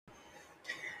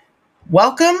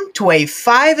Welcome to a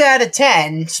 5 out of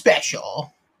 10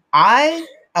 special. I,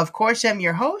 of course, am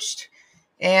your host,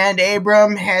 and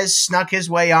Abram has snuck his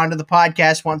way onto the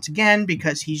podcast once again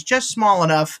because he's just small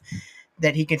enough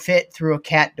that he can fit through a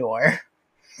cat door.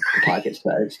 Pocket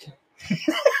sized.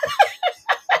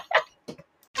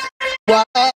 Why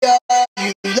are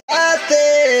you laughing? You have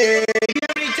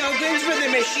any tokens for the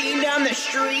machine down the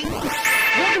street?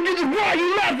 Welcome to the Why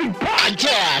You Laughing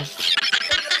podcast.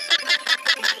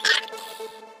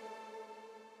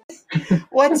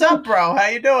 What's up, bro? How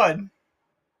you doing?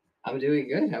 I'm doing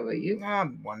good. How about you?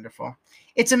 I'm wonderful.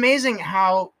 It's amazing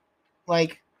how,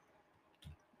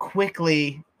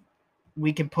 quickly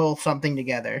we can pull something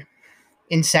together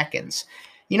in seconds.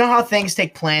 You know how things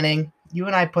take planning? You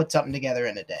and I put something together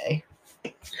in a day.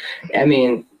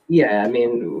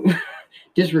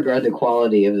 Disregard the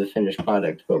quality of the finished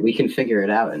product, but we can figure it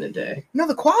out in a day. No,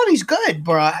 the quality's good,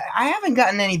 bro. I haven't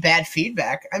gotten any bad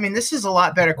feedback. I mean, this is a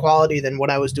lot better quality than what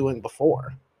I was doing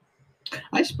before.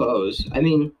 I suppose.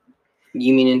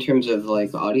 You mean in terms of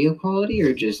audio quality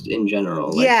or just in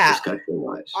general? Yeah. Discussion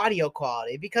wise. Audio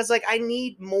quality, because I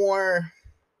need more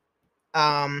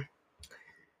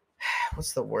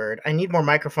what's the word? I need more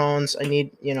microphones. I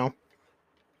need, to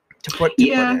put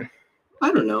in.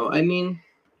 I don't know.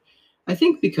 I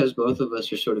think because both of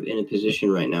us are sort of in a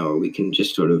position right now where we can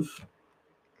just sort of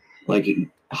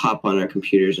hop on our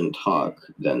computers and talk,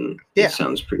 then it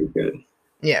sounds pretty good.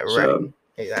 Yeah, right. So,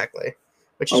 exactly.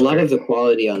 Which a is lot great. of the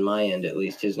quality on my end, at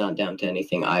least, is not down to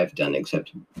anything I've done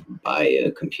except buy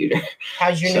a computer.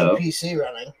 How's your new PC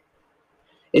running?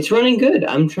 It's running good.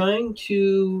 I'm trying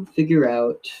to figure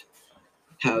out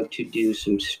how to do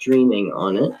some streaming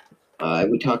on it.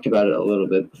 We talked about it a little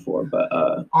bit before, but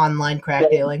Online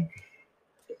crack dealing.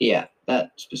 Yeah,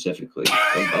 that specifically,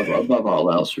 above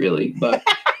all else, really. But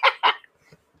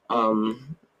no,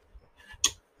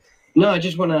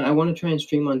 I want to try and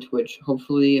stream on Twitch.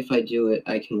 Hopefully, if I do it,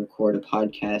 I can record a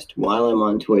podcast while I'm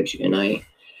on Twitch, and I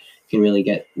can really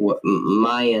get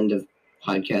my end of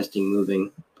podcasting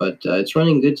moving. But it's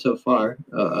running good so far.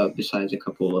 Besides a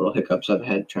couple of little hiccups I've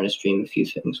had trying to stream a few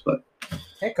things, but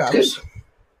Hiccups.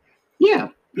 Yeah,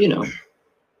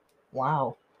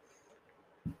 Wow.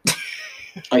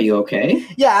 Are you okay?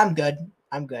 Yeah, I'm good.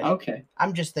 Okay.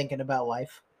 I'm just thinking about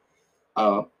life.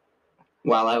 Oh,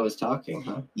 while I was talking,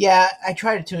 huh? Yeah, I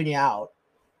try to tune you out.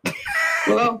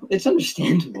 Well, it's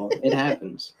understandable. It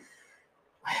happens.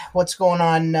 What's going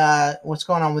on? What's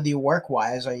going on with you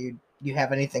work-wise? You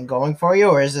have anything going for you,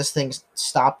 or has this thing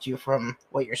stopped you from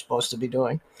what you're supposed to be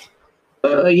doing?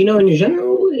 In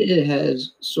general, it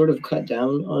has sort of cut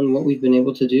down on what we've been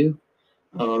able to do.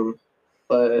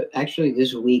 But actually,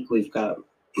 this week we've got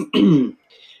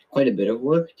quite a bit of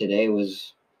work. Today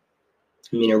was,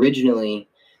 originally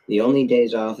the only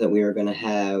days off that we were going to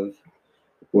have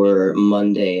were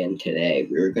Monday and today.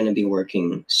 We were going to be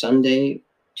working Sunday,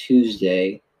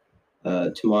 Tuesday,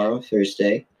 tomorrow,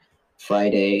 Thursday,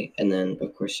 Friday, and then,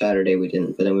 of course, Saturday we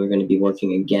didn't. But then we were going to be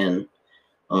working again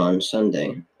on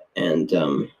Sunday. And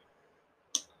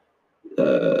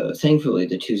thankfully,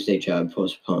 the Tuesday job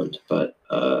postponed. But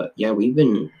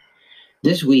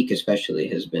this week especially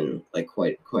has been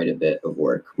quite a bit of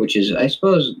work, which is, I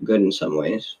suppose, good in some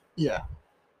ways. Yeah.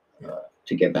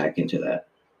 To get back into that.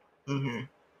 Mm-hmm.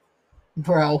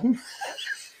 Bro.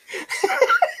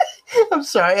 I'm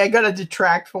sorry, I gotta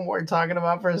detract from what we're talking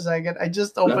about for a second. I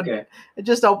just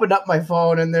opened up my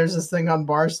phone and there's this thing on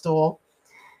Barstool.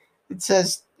 It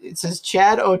says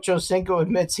Chad Ochocinco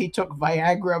admits he took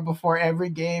Viagra before every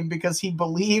game because he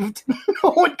believed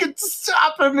no one could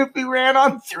stop him if he ran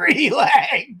on 3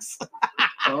 legs.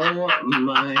 Oh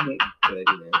my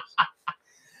goodness.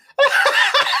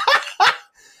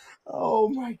 Oh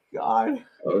my god.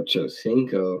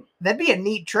 Ochocinco. That'd be a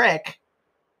neat trick.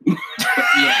 Yeah,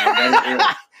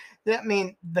 I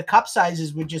mean, the cup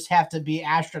sizes would just have to be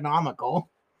astronomical.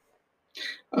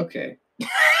 Okay.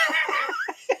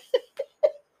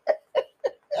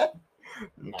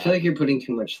 I feel like you're putting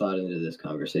too much thought into this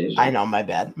conversation. I know, my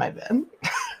bad.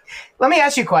 Let me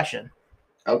ask you a question.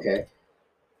 Okay.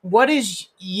 What is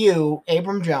you,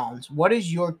 Abram Jones, what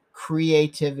is your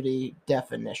creativity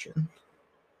definition?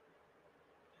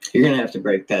 You're going to have to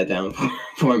break that down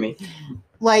for me.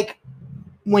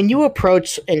 When you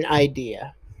approach an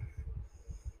idea,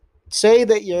 say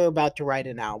that you're about to write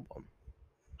an album.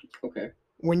 Okay.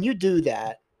 When you do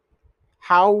that,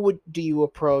 how do you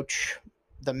approach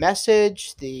the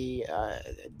message, the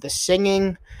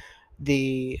singing,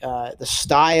 the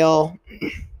style?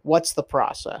 What's the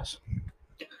process?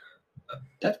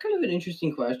 That's kind of an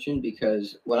interesting question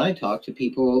because when I talk to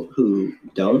people who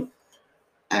don't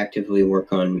actively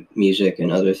work on music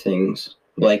and other things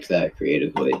like that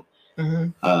creatively,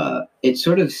 it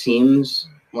sort of seems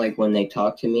like when they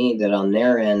talk to me that on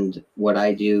their end, what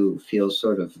I do feels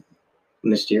sort of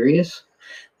mysterious.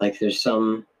 Like there's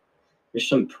some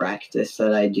practice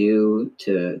that I do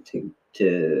to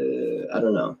I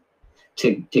don't know,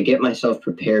 to get myself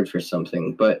prepared for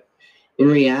something. But in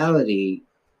reality,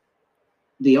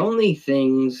 the only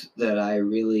things that I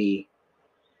really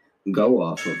go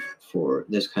off of for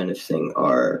this kind of thing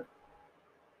are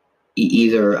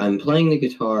either I'm playing the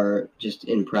guitar just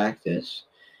in practice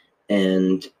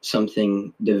and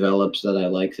something develops that I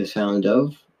like the sound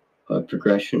of, a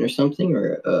progression or something,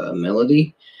 or a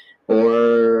melody,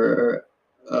 or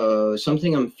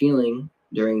something I'm feeling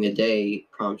during the day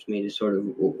prompts me to sort of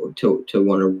to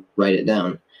want to write it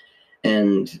down.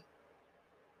 And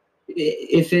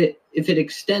if it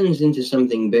extends into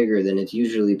something bigger, then it's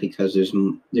usually because there's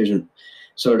a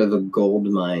sort of a gold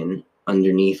mine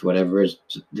underneath whatever is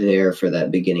there for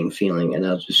that beginning feeling, and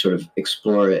I'll just sort of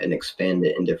explore it and expand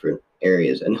it in different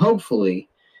areas, and hopefully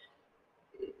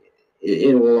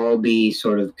it will all be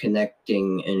sort of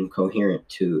connecting and coherent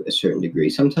to a certain degree.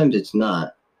 Sometimes it's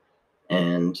not,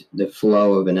 and the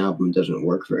flow of an album doesn't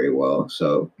work very well,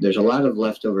 so there's a lot of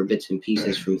leftover bits and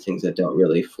pieces from things that don't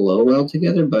really flow well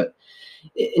together. But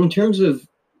in terms of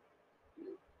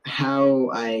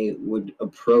how I would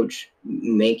approach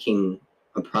making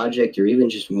a project or even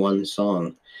just one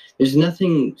song, there's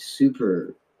nothing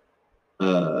super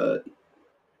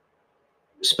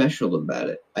special about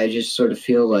it. I just sort of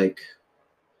feel like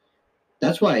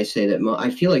that's why I say that I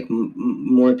feel like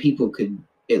more people could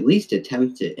at least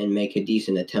attempt it and make a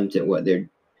decent attempt at what they're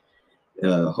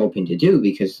hoping to do,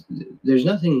 because there's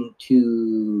nothing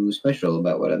too special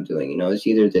about what I'm doing. You know, it's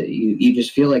either that you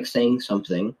just feel like saying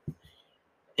something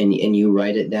and you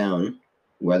write it down,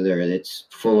 whether it's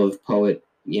full of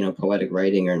poetic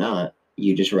writing or not.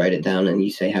 You just write it down and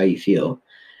you say how you feel.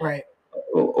 Right.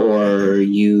 Or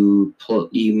you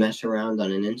mess around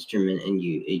on an instrument and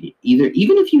you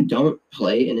even if you don't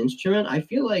play an instrument, I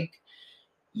feel like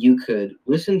you could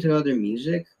listen to other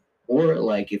music, or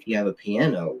like if you have a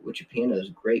piano, which a piano is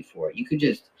great for, you could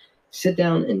just sit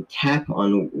down and tap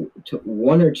on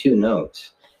one or two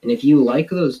notes. And if you like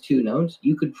those two notes,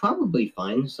 you could probably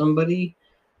find somebody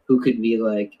who could be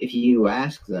like, if you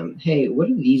ask them, hey, what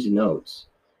are these notes?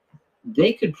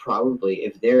 They could probably,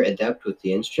 if they're adept with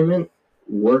the instrument,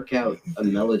 work out a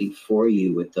melody for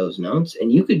you with those notes,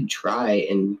 and you could try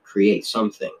and create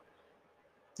something.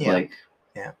 Yeah.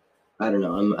 I don't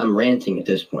know. I'm ranting at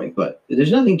this point, but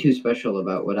there's nothing too special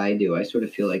about what I do. I sort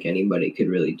of feel like anybody could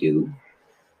really do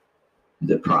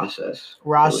the process.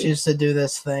 Ross used to do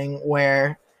this thing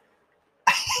where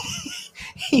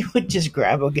he would just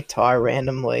grab a guitar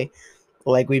randomly,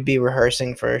 like we'd be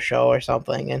rehearsing for a show or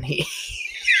something, and he'd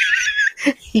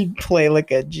play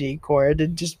like a G chord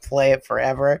and just play it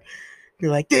forever. Be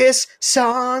like, this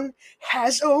song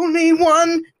has only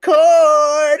one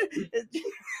chord.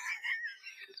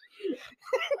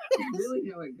 That's really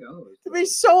how it goes. It'd be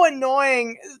so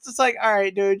annoying. It's just like, all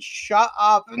right, dude, shut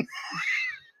up.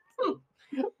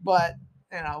 But,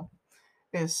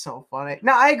 it's so funny.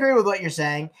 No, I agree with what you're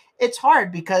saying. It's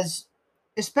hard because,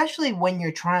 especially when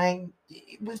you're trying,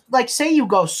 like, say you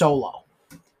go solo.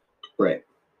 Right.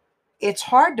 It's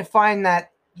hard to find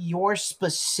that your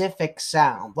specific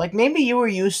sound. Like, maybe you were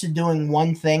used to doing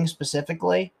one thing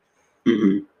specifically,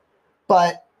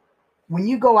 but when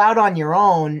you go out on your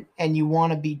own and you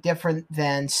want to be different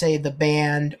than, say, the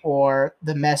band or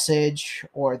the message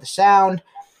or the sound,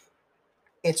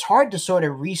 it's hard to sort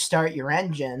of restart your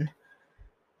engine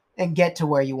and get to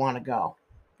where you want to go.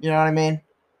 You know what I mean?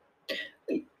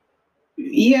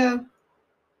 Yeah.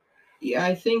 Yeah,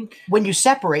 I think when you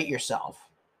separate yourself,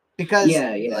 because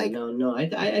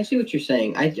I see what you're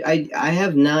saying. I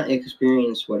have not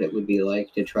experienced what it would be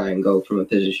like to try and go from a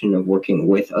position of working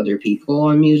with other people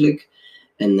on music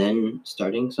and then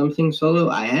starting something solo.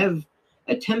 I have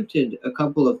attempted a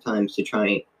couple of times to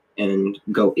try and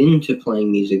go into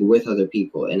playing music with other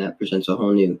people, and that presents a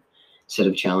whole new set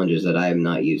of challenges that I am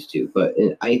not used to. But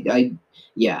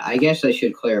I guess I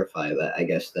should clarify that, I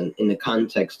guess, then in the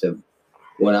context of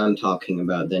what I'm talking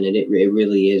about, then it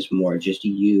really is more just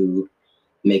you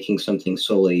making something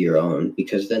solely your own,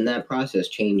 because then that process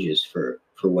changes for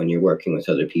when you're working with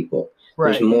other people.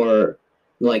 Right. There's more,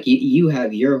 like, you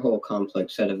have your whole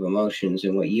complex set of emotions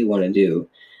and what you want to do,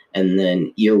 and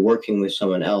then you're working with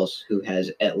someone else who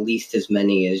has at least as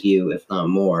many as you, if not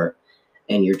more,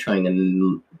 and you're trying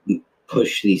to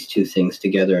push these two things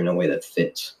together in a way that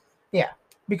fits. Yeah,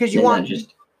 because you want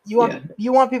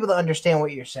people to understand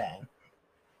what you're saying.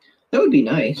 That would be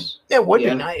nice. It would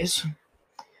Yeah. be nice.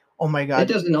 Oh my It god.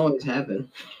 doesn't always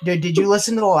happen. Dude, did you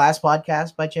listen to the last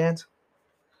podcast by chance?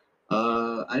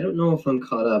 I don't know if I'm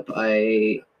caught up.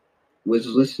 I was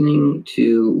listening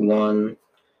to one.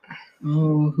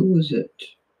 Oh, who was it?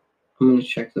 I'm going to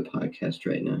check the podcast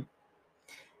right now.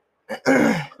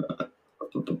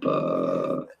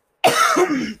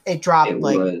 It dropped It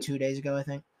like was. 2 days ago, I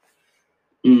think.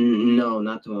 No,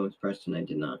 not the one with Preston. I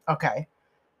did not. Okay.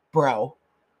 Bro.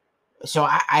 So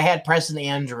I had Preston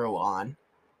Andrew on.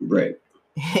 Right.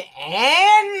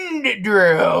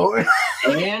 Andrew.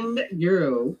 And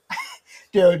Drew.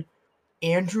 Dude,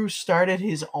 Andrew started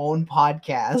his own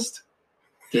podcast.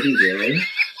 Did he really?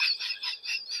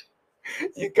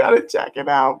 You gotta check it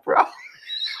out, bro.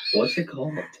 What's it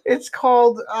called? It's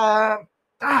called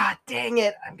dang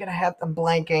it. I'm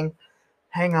blanking.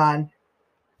 Hang on.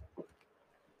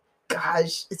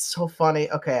 Gosh, it's so funny.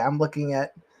 Okay, I'm looking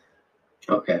at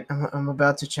Okay. I'm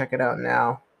about to check it out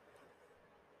now.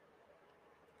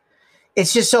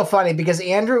 It's just so funny because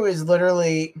Andrew is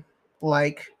literally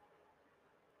like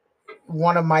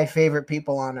one of my favorite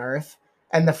people on earth.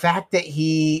 And the fact that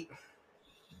he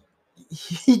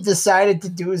decided to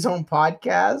do his own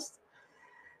podcast.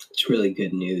 It's really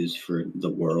good news for the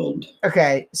world.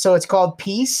 Okay, so it's called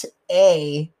Peace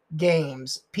A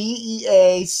Games.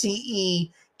 PEACE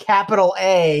capital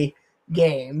A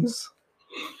Games.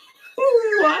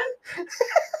 What?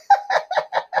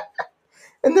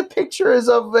 And the picture is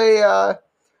of I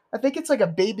think it's like a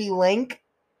baby Link.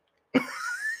 I'm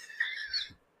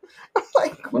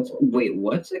like,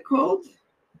 what's it called?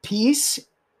 Peace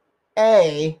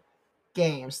A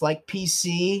Games, like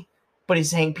PC, but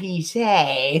he's saying Peace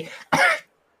A.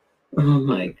 Oh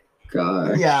my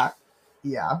god.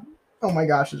 Yeah. Oh my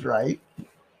gosh, is right.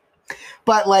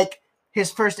 But like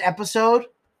his first episode,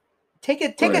 take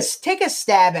a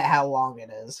stab at how long it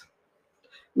is.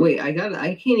 Wait, I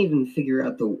can't even figure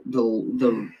out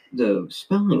the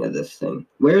spelling of this thing.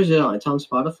 Where is it on? It's on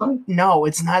Spotify? No,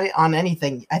 it's not on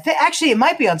anything. I think actually it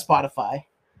might be on Spotify.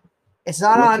 It's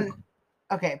not on.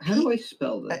 Okay. How do I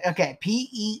spell this? Okay.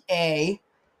 PEACE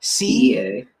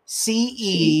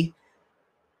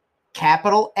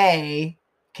capital A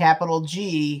capital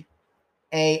G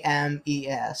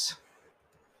AMES.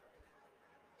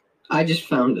 I just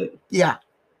found it. Yeah.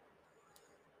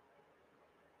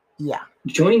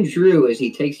 Join Drew as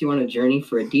he takes you on a journey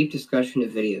for a deep discussion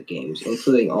of video games,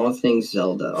 including all things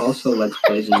Zelda. Also, Let's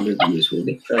Plays and reviews will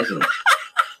be present.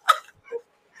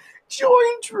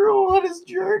 Join Drew on his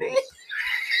journey.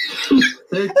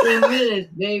 13 minutes,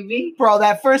 baby. Bro,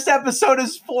 that first episode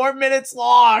is 4 minutes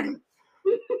long.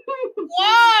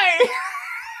 Why?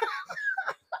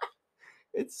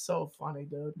 It's so funny,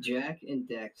 dude. Jack and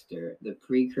Dexter, the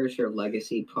Precursor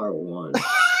Legacy Part 1.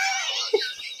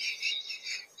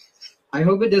 I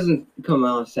hope it doesn't come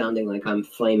out sounding like I'm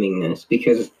flaming this,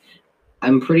 because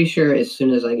I'm pretty sure as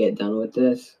soon as I get done with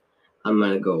this, I'm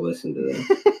going to go listen to this.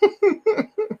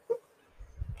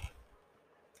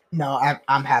 No,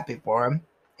 I'm happy for him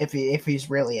if he's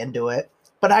really into it.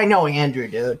 But I know Andrew,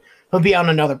 dude. He'll be on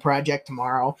another project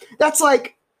tomorrow. That's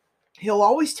like, he'll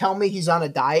always tell me he's on a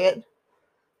diet.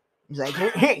 He's like,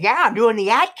 yeah, I'm doing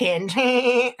the Atkins.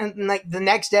 And like the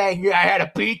next day, yeah, I had a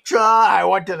pizza. I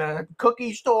went to the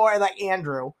cookie store. Like,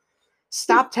 Andrew,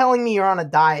 stop telling me you're on a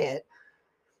diet.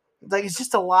 Like, it's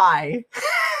just a lie.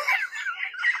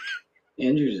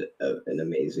 Andrew's an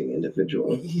amazing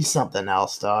individual. He's something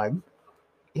else, dog.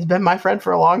 He's been my friend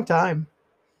for a long time.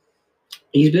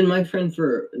 He's been my friend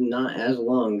for not as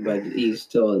long, but he's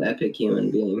still an epic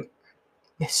human being.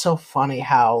 It's so funny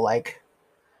how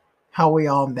we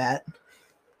all met.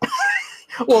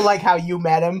 Well, like how you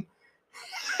met him.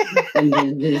 And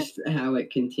then just how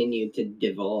it continued to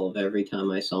devolve every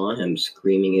time I saw him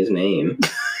screaming his name.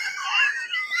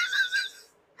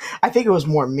 I think it was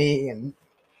more me and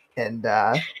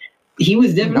he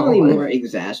was definitely Nolan. more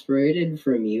exasperated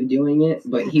from you doing it,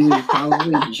 but he was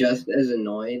probably just as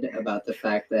annoyed about the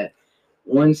fact that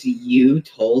once you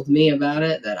told me about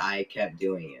it, that I kept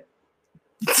doing it.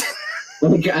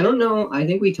 Like, I don't know. I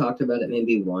think we talked about it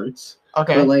maybe once.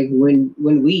 Okay. But like when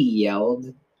we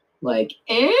yelled like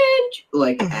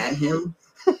at him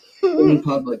in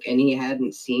public and he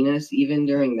hadn't seen us even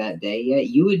during that day yet,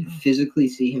 you would physically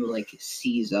see him like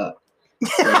seize up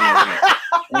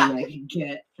and like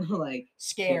get like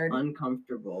Scared.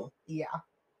 uncomfortable. Yeah.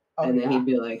 And then yeah. he'd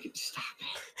be like, stop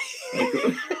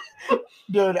it. Like,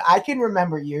 Dude, I can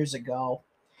remember years ago,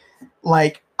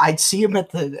 like I'd see him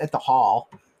at the hall,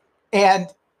 and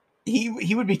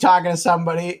he would be talking to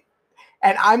somebody,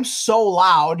 and I'm so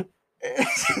loud,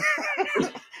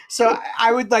 so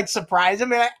I would like surprise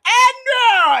him and like,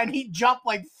 no! And he jumped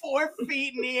like 4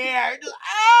 feet in the air. Just,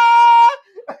 ah!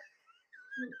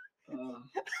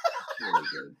 It's really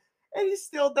good. And he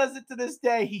still does it to this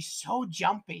day. He's so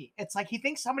jumpy. It's like he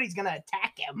thinks somebody's going to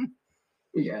attack him.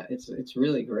 Yeah, it's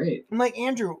really great. I'm like,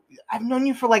 Andrew, I've known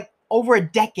you for like over a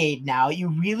decade now. You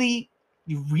really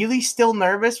still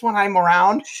nervous when I'm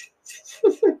around?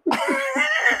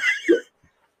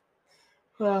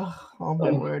 Oh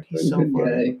my word. He's so Good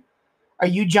funny. guy. Are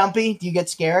you jumpy? Do you get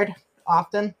scared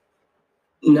often?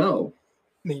 No,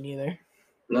 Me neither.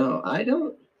 no, I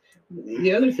don't.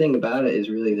 The other thing about it is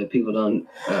really that people don't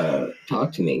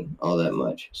talk to me all that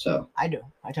much. So I do.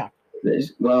 I talk.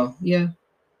 well, yeah,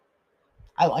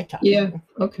 I like talking. yeah,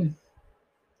 okay,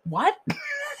 What?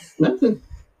 nothing.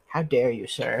 How dare you,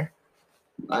 sir?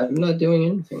 I'm not doing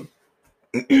anything.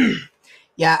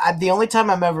 Yeah, the only time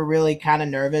I'm ever really kind of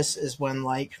nervous is when,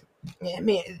 like, I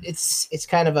mean, it's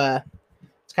kind of a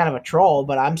troll,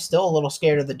 but I'm still a little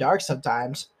scared of the dark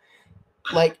sometimes.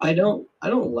 Like, I don't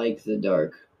like the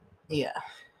dark. yeah,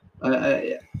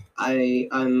 I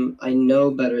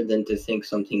know better than to think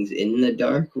something's in the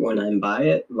dark when I'm by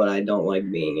it, but I don't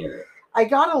like being in it. I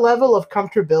got a level of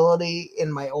comfortability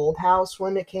in my old house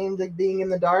when it came to being in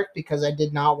the dark because I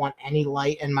did not want any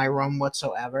light in my room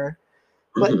whatsoever.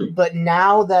 But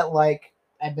now that, like,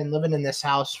 I've been living in this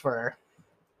house for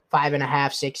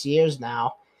 5.5, 6 years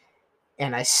now,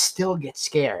 and I still get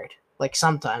scared. Like,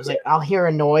 sometimes, like, I'll hear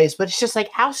a noise, but it's just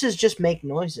like houses just make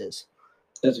noises.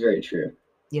 That's very true.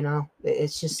 You know,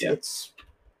 it's just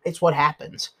it's what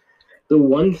happens. The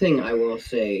one thing I will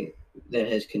say that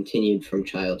has continued from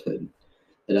childhood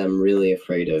that I'm really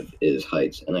afraid of is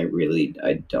heights, and I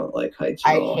don't like heights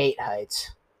at all. I hate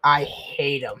heights. I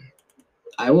hate them.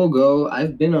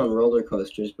 I've been on roller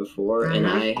coasters before, and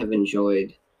I have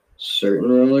enjoyed certain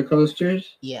roller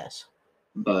coasters. Yes.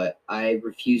 But I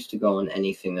refuse to go on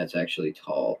anything that's actually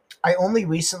tall. I only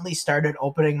recently started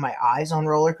opening my eyes on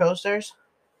roller coasters.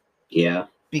 Yeah.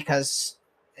 Because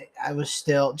I was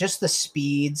still just the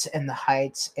speeds and the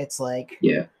heights. It's like,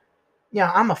 yeah,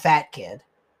 I'm a fat kid.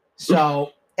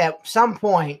 So at some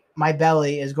point, my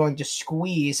belly is going to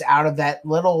squeeze out of that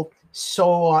little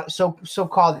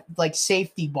so-called like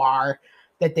safety bar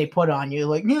that they put on you.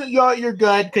 Like, yeah, you're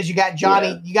good because you got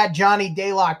Johnny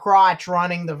De La Crotch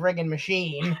running the friggin'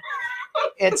 machine.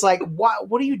 It's like, what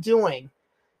are you doing?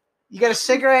 You got a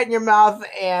cigarette in your mouth,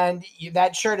 and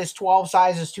that shirt is 12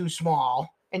 sizes too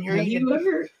small. And you're have you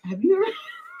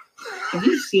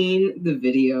seen the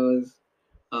videos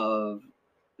of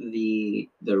the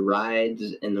rides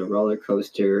and the roller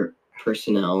coaster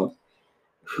personnel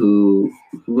who,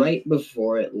 right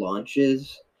before it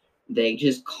launches, they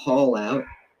just call out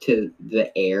to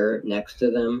the air next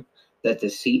to them that the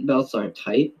seatbelts aren't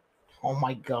tight? Oh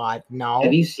my God, no.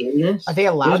 Have you seen this? Are they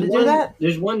allowed to do that?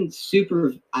 There's one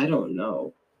super, I don't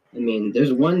know. I mean,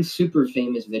 there's one super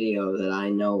famous video that I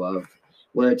know of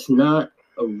where it's not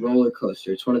a roller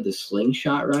coaster. It's one of the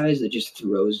slingshot rides that just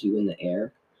throws you in the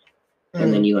air.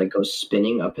 And then you like go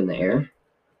spinning up in the air.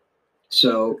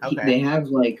 So they have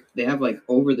like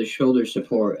over the shoulder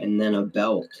support and then a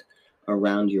belt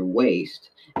around your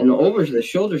waist. And the over the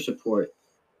shoulder support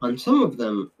on some of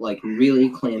them like really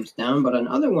clamps down, but on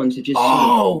other ones it just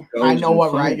I know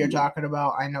what ride you're talking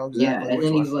about. I know exactly. Yeah, and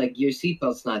then he's like, your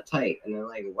seatbelt's not tight, and they're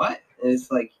like, what? And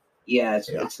it's like,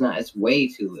 it's not. It's way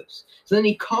too loose. So then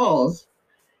he calls.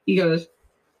 He goes,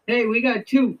 hey, we got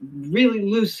 2 really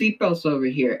loose seatbelts over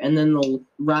here, and then the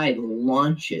ride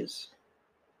launches.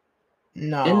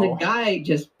 No. And the guy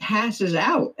just passes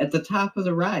out at the top of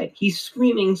the ride. He's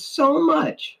screaming so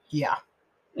much. Yeah.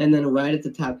 And then right at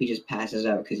the top, he just passes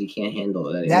out because he can't handle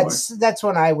it anymore. That's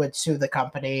when I would sue the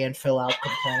company and fill out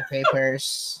complaint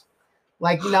papers.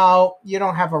 Like, no, you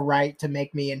don't have a right to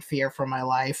make me in fear for my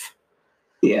life.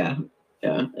 Yeah.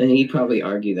 And he'd probably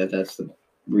argue that that's the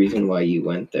reason why you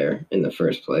went there in the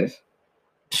first place.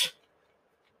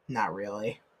 Not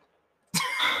really.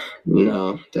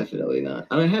 No, definitely not.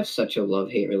 I have such a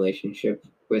love-hate relationship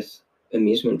with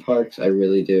amusement parks. I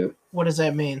really do. What does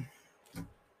that mean?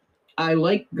 I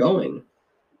like going.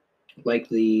 Like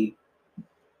going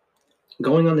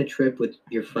on the trip with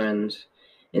your friends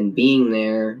and being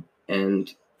there,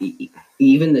 and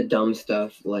even the dumb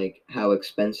stuff like how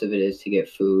expensive it is to get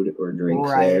food or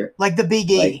drinks there. Like the Big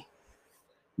E. Like,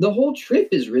 the whole trip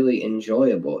is really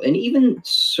enjoyable, and even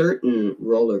certain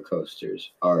roller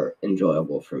coasters are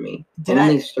enjoyable for me.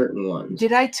 Certain ones.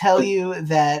 Did I tell you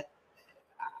that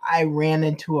I ran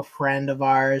into a friend of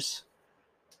ours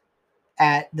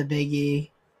at the Big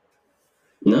E?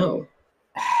 No.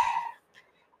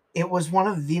 It was one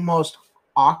of the most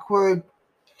awkward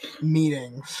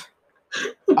meetings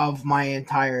of my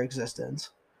entire existence.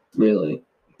 Really?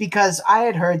 Because I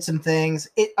had heard some things.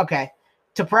 Okay.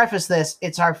 To preface this,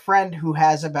 it's our friend who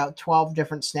has about 12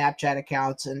 different Snapchat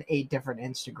accounts and 8 different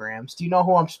Instagrams. Do you know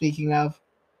who I'm speaking of?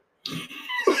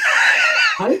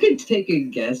 I could take a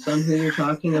guess on who you're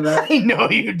talking about. I know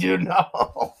you do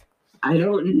know. I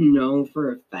don't know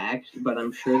for a fact, but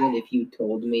I'm sure that if you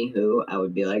told me who, I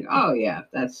would be like, oh, yeah,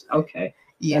 that's okay.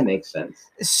 Yeah. That makes sense.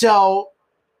 So,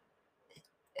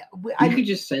 you could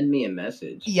just send me a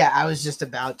message. Yeah, I was just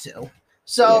about to.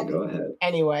 So, go ahead.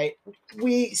 Anyway,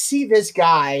 we see this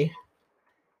guy,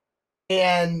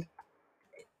 and,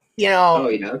 you know. Oh,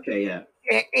 yeah, okay, yeah.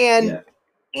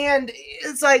 And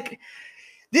it's like,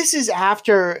 this is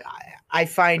after I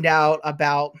find out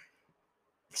about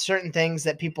certain things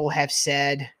that people have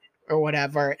said or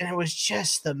whatever, and it was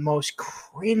just the most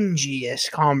cringiest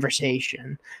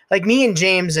conversation. Like, me and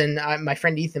James and my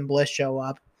friend Ethan Bliss show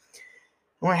up,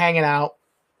 and we're hanging out,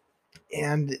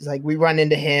 and it's like we run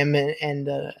into him and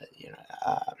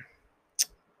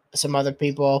some other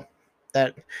people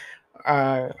that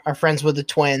are friends with the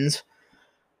twins,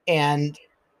 and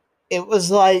it was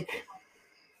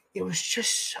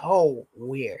just so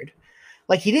weird.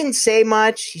 Like, he didn't say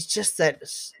much. He's just that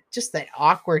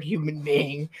awkward human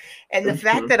being. And the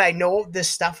fact that I know this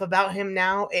stuff about him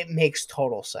now, it makes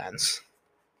total sense.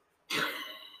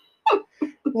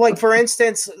 Like, for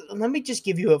instance, let me just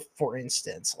give you a for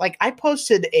instance. Like, I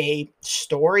posted a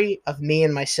story of me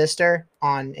and my sister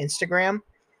on Instagram.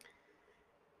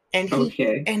 And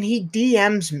he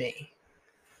DMs me.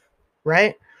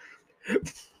 Right?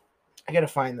 I gotta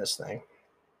find this thing.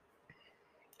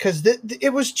 Because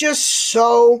it was just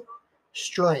so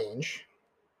strange.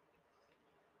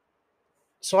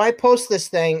 So I post this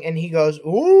thing, and he goes,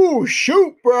 "Ooh,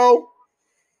 shoot, bro."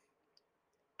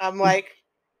 I'm like,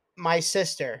 "My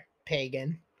sister,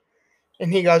 pagan."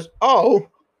 And he goes, "Oh,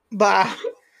 bah,"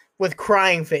 with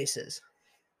crying faces.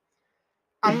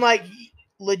 I'm like,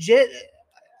 legit,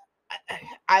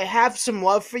 I have some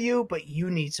love for you, but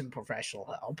you need some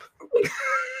professional help.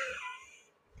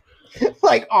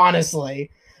 Like, honestly.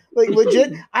 Like,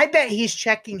 legit, I bet he's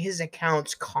checking his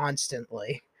accounts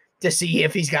constantly to see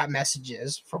if he's got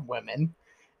messages from women.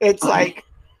 It's like,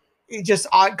 just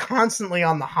constantly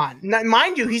on the hunt. Now,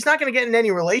 mind you, he's not going to get in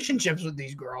any relationships with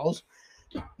these girls.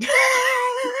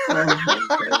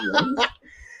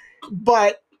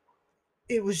 But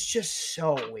it was just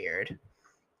so weird.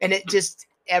 And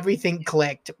everything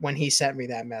clicked when he sent me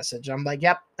that message. I'm like,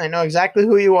 yep, I know exactly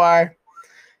who you are.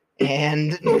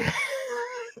 And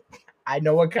I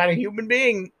know what kind of human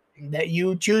being that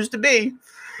you choose to be.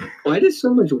 Why does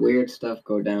so much weird stuff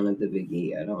go down at the Big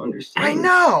E? I don't understand.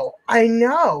 I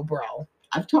know, bro.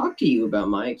 I've talked to you about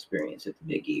my experience at the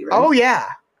Big E, right? Oh, yeah.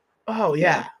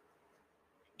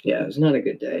 Yeah, it was not a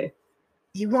good day.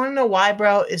 You want to know why,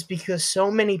 bro? It's because so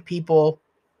many people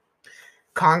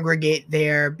congregate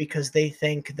there because they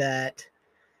think that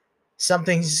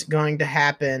something's going to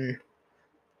happen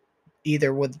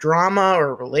either with drama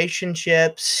or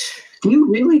relationships. Do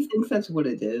you really think that's what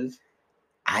it is?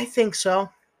 I think so.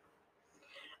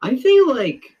 I feel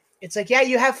like it's like, yeah,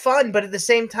 you have fun, but at the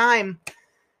same time,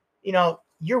 you know,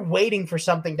 you're waiting for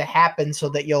something to happen so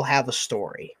that you'll have a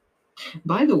story.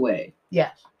 By the way,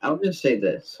 yes, I'll just say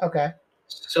this. Okay.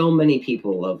 So many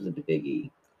people love the Big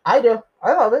E. I do.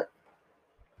 I love it.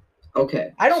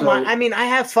 Okay. I don't mind. I mean, I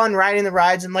have fun riding the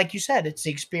rides, and like you said, it's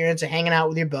the experience of hanging out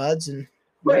with your buds and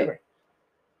whatever.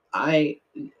 Right.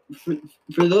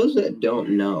 For those that don't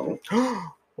know,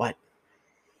 what?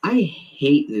 I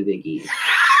hate the Big E.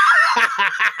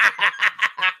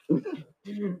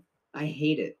 I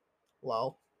hate it.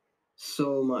 Well,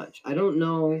 so much. I don't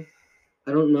know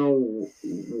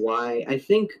why. I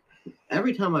think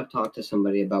every time I've talked to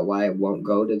somebody about why I won't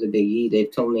go to the Big E,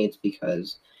 they've told me it's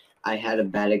because I had a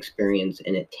bad experience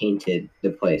and it tainted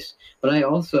the place. But I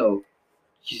also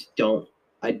just don't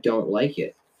like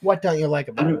it. What don't you like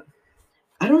about it?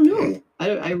 I don't know.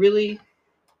 I really.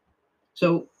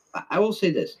 So I will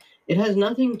say this. It has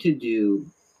nothing to do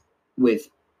with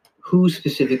who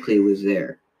specifically was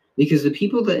there, because the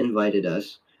people that invited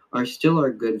us are still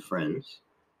our good friends.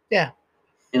 Yeah.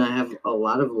 And I have a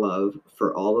lot of love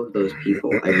for all of those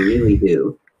people. I really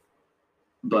do.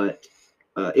 But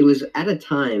it was at a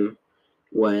time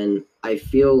when I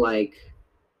feel like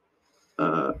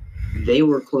they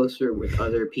were closer with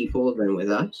other people than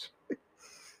with us.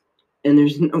 And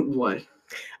there's no what?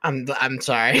 I'm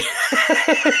sorry.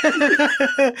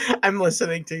 I'm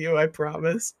listening to you, I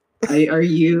promise. Are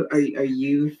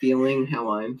you feeling how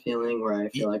I'm feeling, where I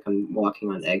feel like I'm walking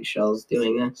on eggshells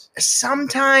doing this?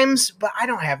 Sometimes, but I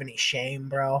don't have any shame,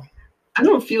 bro. I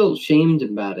don't feel shamed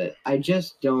about it. I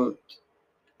just don't.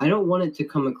 I don't want it to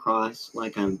come across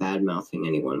like I'm bad mouthing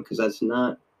anyone because that's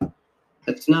not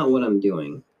what I'm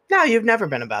doing. No, you've never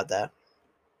been about that.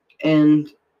 And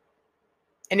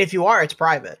if you are, it's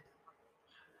private.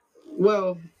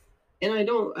 Well, and I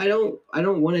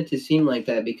don't want it to seem like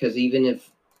that because even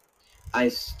if I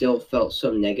still felt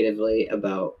so negatively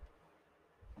about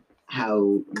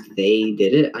how they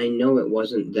did it, I know it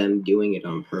wasn't them doing it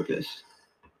on purpose.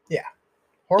 Yeah.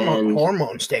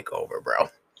 Hormones take over, bro.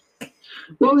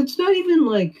 Well, it's not even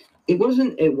like it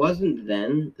wasn't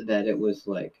then that it was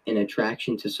like an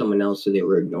attraction to someone else so they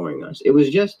were ignoring us. It was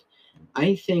just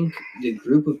I think the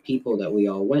group of people that we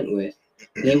all went with,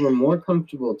 they were more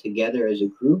comfortable together as a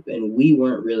group and we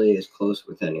weren't really as close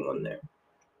with anyone there.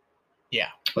 Yeah.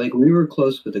 Like we were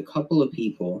close with a couple of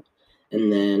people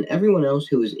and then everyone else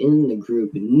who was in the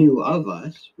group knew of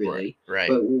us, really. Right.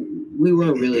 But we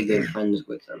weren't really good friends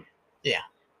with them. Yeah.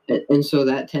 And so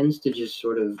that tends to just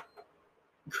sort of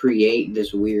create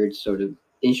this weird sort of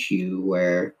issue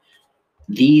where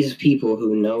these people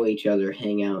who know each other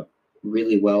hang out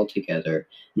really well together.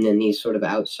 And then these sort of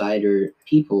outsider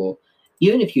people,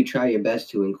 even if you try your best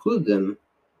to include them,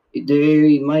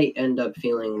 they might end up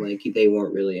feeling like they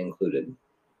weren't really included.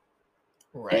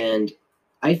 Right. And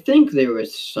I think there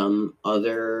was some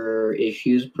other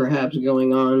issues perhaps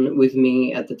going on with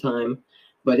me at the time,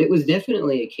 but it was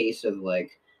definitely a case of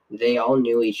like they all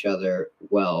knew each other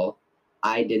well.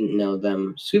 I didn't know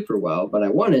them super well, but I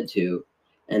wanted to,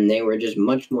 and they were just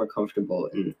much more comfortable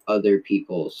in other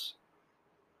people's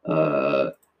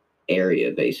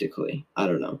area, basically. I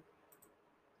don't know.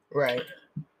 Right.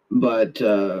 But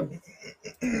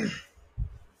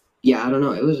yeah, I don't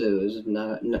know. It was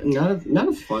not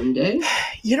a fun day.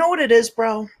 You know what it is,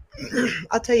 bro?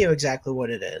 I'll tell you exactly what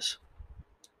it is.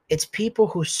 It's people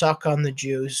who suck on the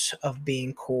juice of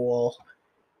being cool,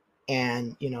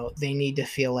 and they need to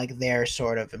feel like they're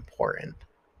sort of important.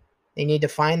 They need to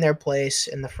find their place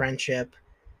in the friendship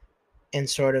and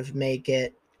sort of make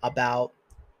it about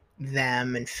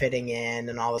them and fitting in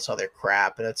and all this other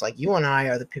crap. And it's like you and I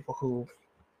are the people who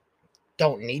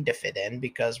don't need to fit in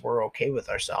because we're okay with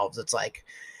ourselves. It's like,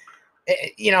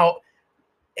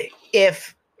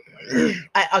 if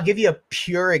I'll give you a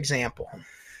pure example.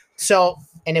 So,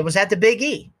 and it was at the Big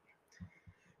E.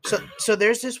 So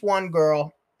there's this one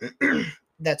girl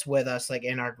that's with us, like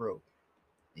in our group,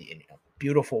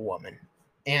 beautiful woman,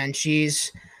 and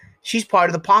she's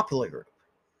part of the popular group.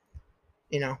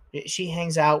 She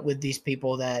hangs out with these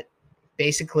people that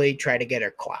basically try to get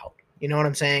her clout. You know what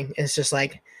I'm saying? It's just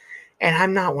like, and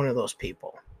I'm not one of those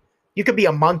people. You could be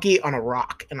a monkey on a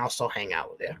rock, and I'll still hang out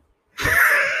with you.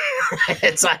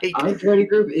 It's like our friend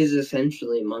group is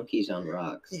essentially monkeys on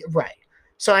rocks, right?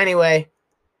 So anyway,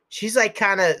 she's like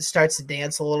kind of starts to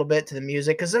dance a little bit to the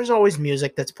music because there's always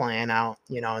music that's playing out,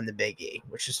 in the Big E,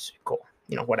 which is cool,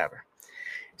 whatever.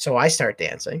 So I start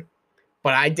dancing,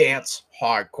 but I dance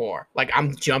hardcore. Like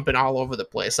I'm jumping all over the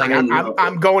place. Like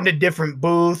I'm going to different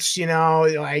booths,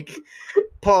 like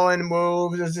pulling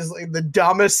moves. It's just like the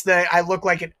dumbest thing. I look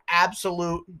like an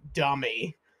absolute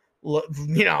dummy.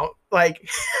 Like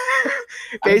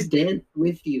I've danced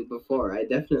with you before. I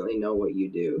definitely know what you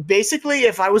do. Basically,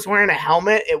 if I was wearing a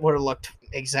helmet, it would have looked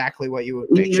exactly what you would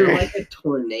picture. You're like a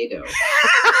tornado.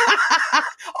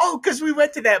 Oh, because we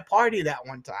went to that party that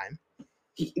one time.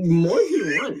 More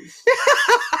than once.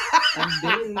 I've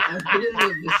been in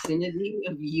the vicinity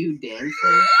of you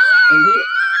dancing, and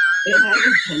it has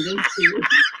a tendency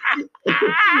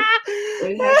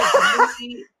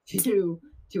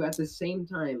to at the same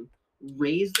time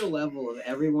raise the level of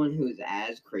everyone who is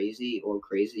as crazy or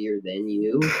crazier than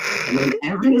you, and then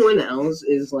everyone else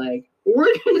is like,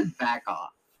 we're gonna back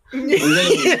off.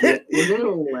 We're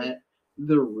gonna let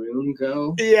the room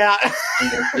go. Yeah.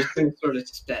 And they're just gonna sort of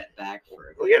step back for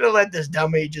it. We're gonna let this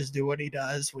dummy just do what he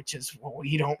does, which is what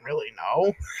we don't really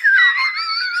know.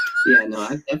 Yeah, no,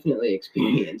 I've definitely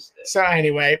experienced it. So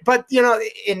anyway, but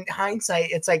in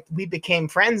hindsight, it's like we became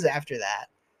friends after that.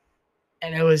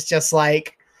 And it was just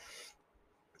like,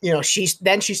 she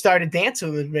started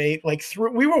dancing with me, like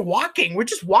we're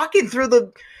just walking through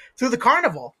the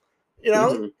carnival,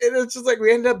 Mm-hmm. and it's just like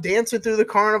we ended up dancing through the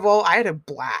carnival. I had a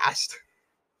blast.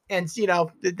 And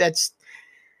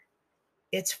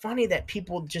it's funny that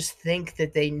people just think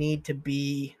that they need to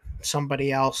be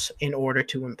somebody else in order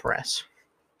to impress.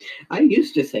 I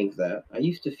used to think that. I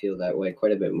used to feel that way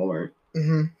quite a bit more.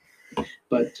 Mm-hmm.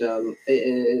 But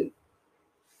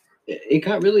it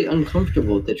got really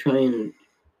uncomfortable to try and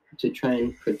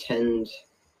pretend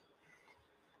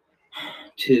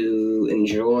to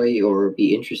enjoy or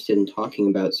be interested in talking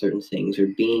about certain things or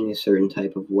being a certain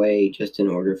type of way just in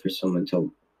order for someone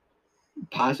to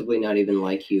possibly not even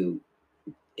like you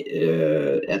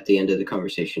at the end of the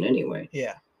conversation anyway.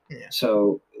 Yeah.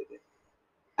 So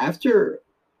after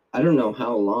I don't know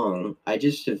how long, I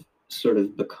just have sort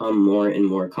of become more and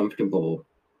more comfortable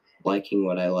liking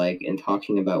what I like and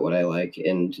talking about what I like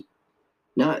and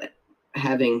not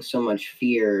having so much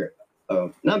fear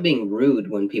of not being rude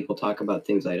when people talk about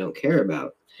things I don't care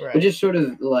about, Right. but just sort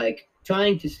of like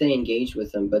trying to stay engaged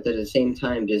with them, but at the same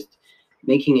time just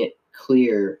making it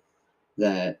clear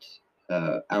that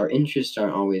our interests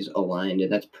aren't always aligned, and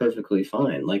that's perfectly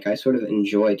fine. Like, I sort of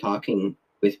enjoy talking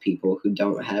with people who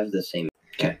don't have the same.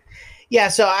 Okay. Yeah,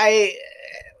 so I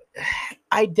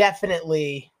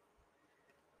definitely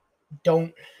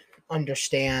don't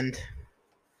understand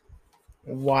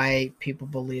why people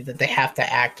believe that they have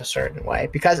to act a certain way,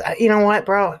 because you know what,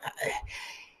 bro,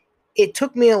 it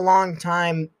took me a long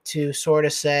time to sort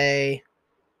of say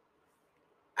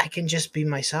I can just be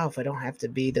myself. I don't have to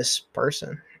be this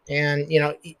person. And, you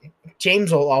know,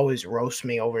 James will always roast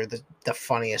me over the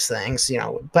funniest things, you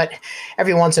know, but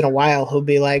every once in a while he'll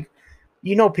be like,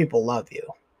 you know, people love you.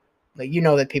 Like, you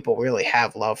know that people really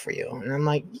have love for you. And I'm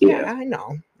like, yeah. I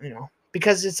know.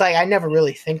 Because it's like I never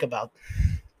really think about,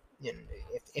 you know,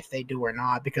 if they do or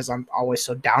not, because I'm always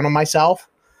so down on myself.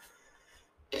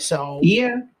 So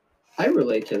yeah, I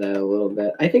relate to that a little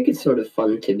bit. I think it's sort of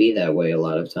fun to be that way a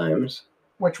lot of times.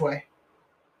 Which way?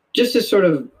 Just to sort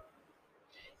of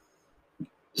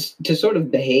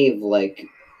behave like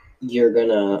you're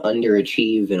gonna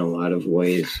underachieve in a lot of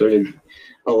ways sort of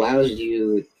allows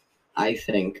you, I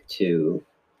think, to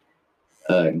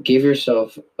give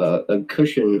yourself a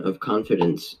cushion of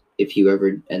confidence if you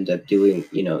ever end up doing,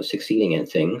 succeeding at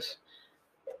things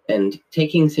and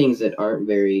taking things that aren't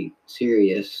very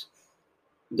serious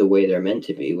the way they're meant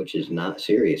to be, which is not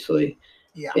seriously.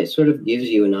 Yeah. It sort of gives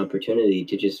you an opportunity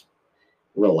to just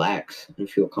relax and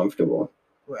feel comfortable.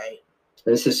 Right.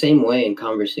 And it's the same way in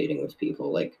conversating with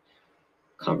people, like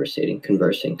conversing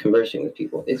with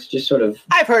people. It's just sort of...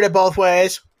 I've heard it both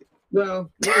ways.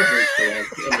 Well, yours is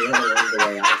correct, and the other one's the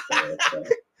way I say it. So.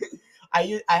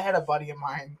 I had a buddy of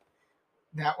mine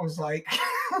that was like,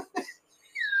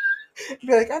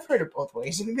 be like, I've heard it both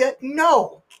ways. And he'd be like,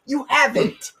 no, you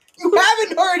haven't. You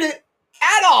haven't heard it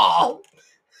at all.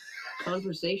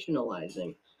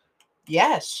 Conversationalizing.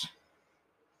 Yes.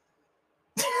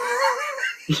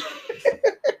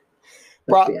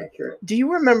 Let's be accurate. Do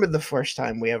you remember the first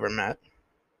time we ever met?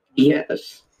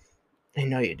 Yes. I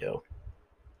know you do.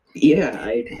 Yeah,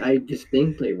 I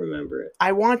distinctly remember it.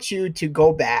 I want you to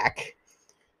go back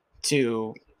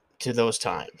to those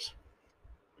times.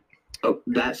 Oh,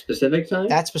 that specific time?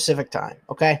 That specific time,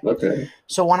 okay? Okay.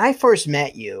 So when I first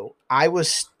met you, I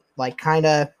was like kind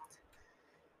of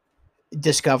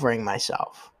discovering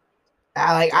myself.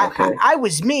 I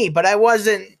was me, but I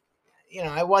wasn't,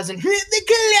 I wasn't the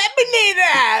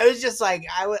Collaborator. It was just like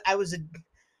I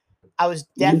was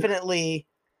definitely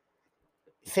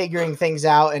figuring things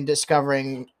out and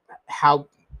discovering how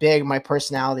big my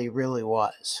personality really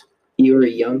was. You were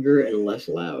younger and less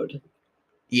loud.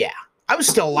 Yeah, I was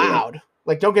still loud. Yeah.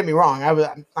 Like, don't get me wrong.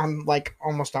 I'm like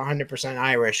almost 100%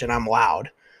 Irish, and I'm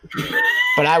loud,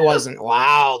 but I wasn't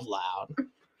loud.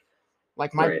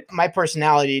 Like my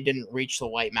personality didn't reach the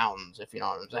White Mountains, if you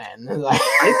know what I'm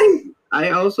saying. I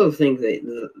also think that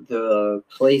the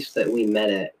place that we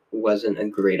met at wasn't a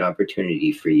great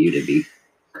opportunity for you to be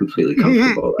completely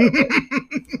comfortable.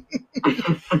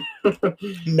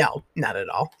 No, not at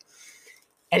all.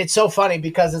 And it's so funny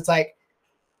because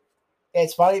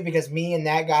because me and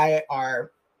that guy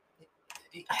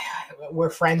we're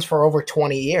friends for over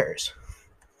 20 years.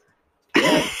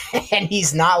 Yeah. And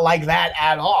he's not like that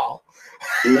at all.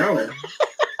 No.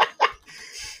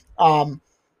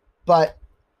 But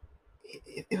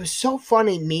it was so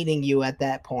funny meeting you at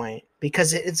that point,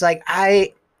 because it's like,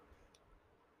 I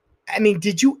mean,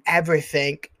 did you ever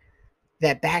think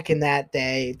that back in that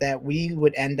day that we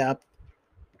would end up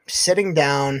sitting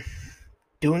down,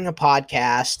 doing a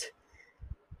podcast,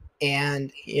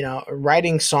 and,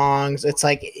 writing songs? It's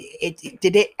like,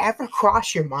 did it ever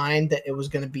cross your mind that it was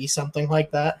going to be something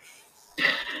like that?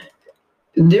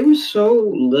 There was so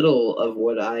little of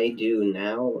what I do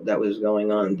now that was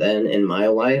going on then in my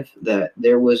life that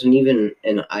there wasn't even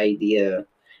an idea.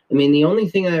 I mean, the only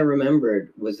thing I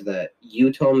remembered was that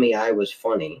you told me I was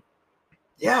funny.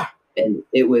 Yeah. And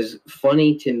it was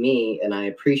funny to me, and I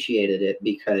appreciated it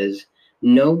because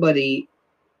nobody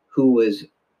who was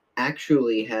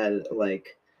actually had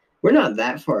like we're not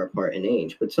that far apart in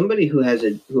age, but somebody who has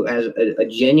a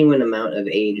genuine amount of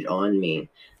age on me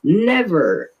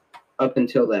never, up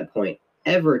until that point,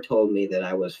 ever told me that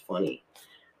I was funny.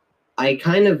 I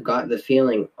kind of got the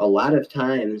feeling a lot of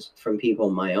times from people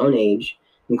my own age,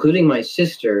 including my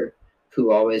sister,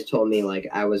 who always told me like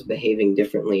I was behaving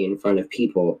differently in front of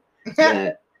people,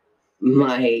 that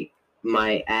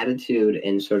my attitude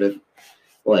and sort of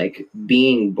like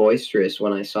being boisterous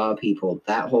when I saw people,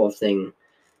 that whole thing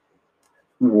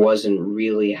wasn't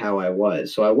really how I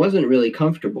was. So I wasn't really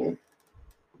comfortable.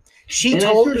 She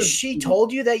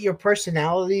told you that your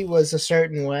personality was a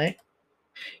certain way?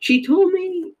 She told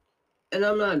me, and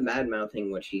I'm not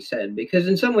mad-mouthing what she said, because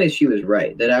in some ways she was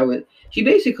right, that she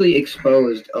basically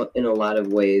exposed in a lot of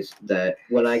ways that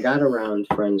when I got around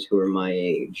friends who were my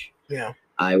age, yeah,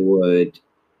 I would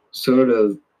sort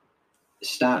of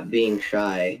stop being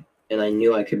shy, and I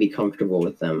knew I could be comfortable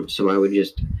with them. So I would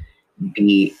just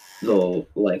be the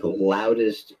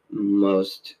loudest,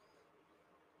 most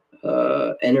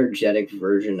energetic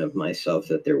version of myself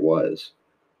that there was.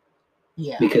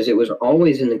 Yeah. Because it was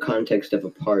always in the context of a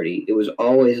party. It was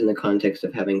always in the context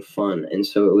of having fun. And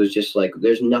so it was just like,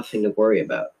 there's nothing to worry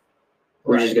about.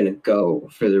 We're just going to go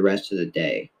for the rest of the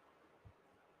day.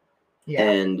 Yeah.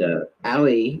 And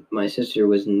Allie, my sister,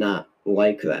 was not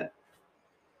like that.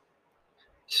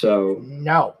 So.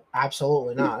 No,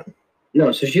 absolutely not.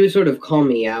 No, so she would sort of call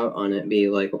me out on it, be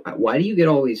like, why do you get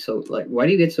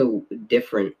so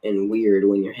different and weird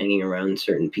when you're hanging around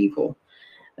certain people?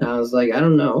 And I was like, I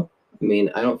don't know. I mean,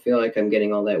 I don't feel like I'm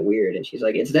getting all that weird. And she's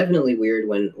like, it's definitely weird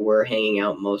when we're hanging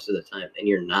out most of the time and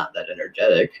you're not that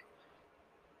energetic.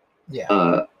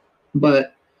 Yeah.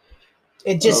 But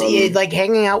it just like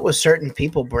hanging out with certain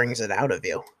people brings it out of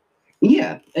you.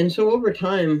 Yeah. And so over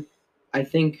time, I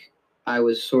think I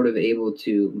was sort of able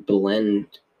to blend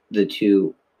the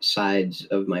two sides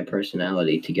of my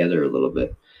personality together a little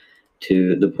bit,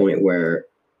 to the point where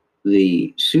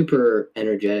the super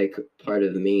energetic part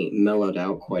of me mellowed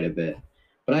out quite a bit.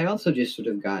 But I also just sort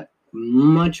of got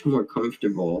much more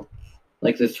comfortable.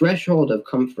 Like the threshold of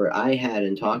comfort I had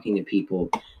in talking to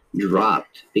people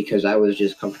dropped because I was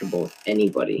just comfortable with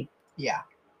anybody. Yeah.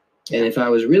 And if I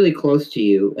was really close to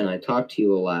you and I talked to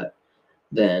you a lot,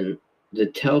 then the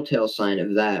telltale sign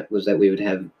of that was that we would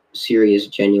have serious,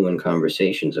 genuine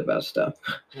conversations about stuff.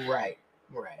 Right.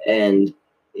 And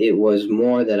it was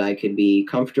more that I could be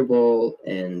comfortable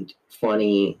and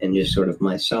funny and just sort of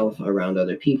myself around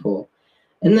other people.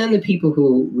 And then the people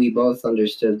who we both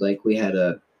understood, like we had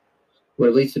or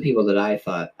at least the people that I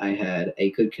thought I had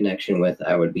a good connection with,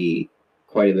 I would be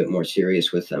quite a bit more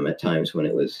serious with them at times when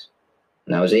I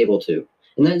was able to.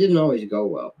 And that didn't always go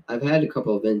well. I've had a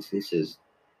couple of instances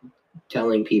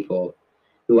telling people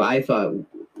who I thought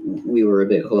we were a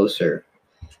bit closer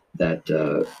that,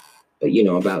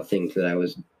 about things that I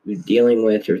was dealing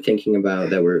with or thinking about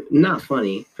that were not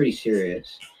funny, pretty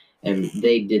serious. And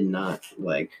they did not,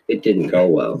 it didn't go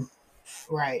well.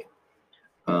 Right.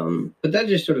 But that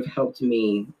just sort of helped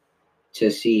me to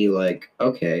see,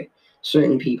 okay,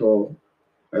 certain people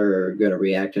are going to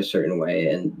react a certain way,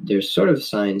 and there's sort of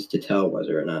signs to tell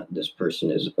whether or not this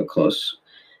person is a close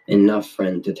enough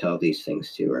friend to tell these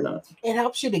things to or not. It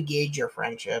helps you to gauge your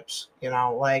friendships,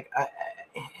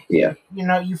 yeah.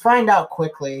 You find out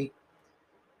quickly,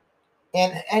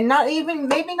 and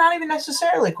maybe not even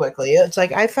necessarily quickly. It's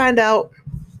like I found out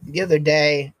the other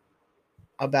day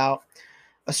about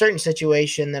a certain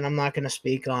situation that I'm not going to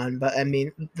speak on, but I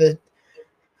mean the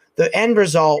end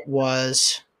result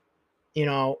was,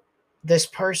 this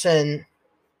person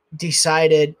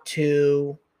decided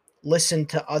to listen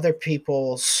to other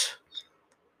people's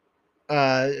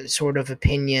sort of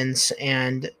opinions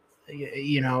and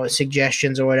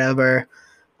suggestions or whatever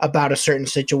about a certain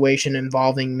situation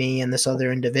involving me and this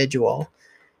other individual,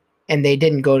 and they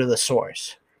didn't go to the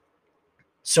source.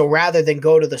 So rather than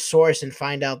go to the source and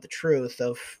find out the truth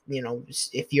of,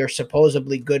 if you're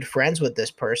supposedly good friends with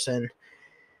this person,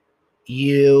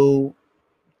 you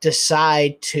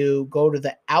decide to go to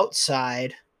the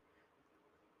outside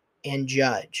and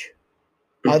judge.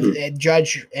 And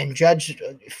judge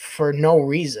for no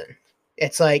reason.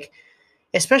 It's like,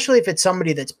 especially if it's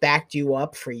somebody that's backed you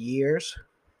up for years.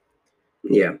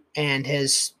 Yeah. And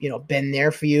has, been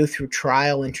there for you through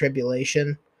trial and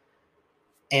tribulation.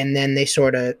 And then they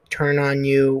sort of turn on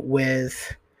you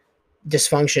with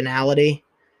dysfunctionality.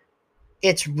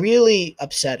 It's really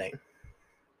upsetting.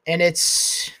 And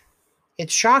it's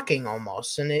shocking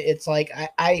almost. And it's like,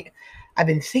 I've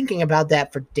been thinking about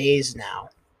that for days now.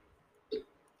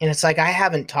 And it's like, I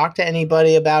haven't talked to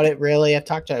anybody about it, really. I've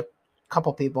talked to a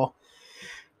couple people.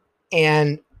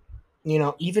 And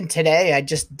even today, I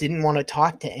just didn't want to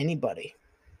talk to anybody.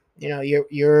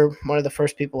 You're one of the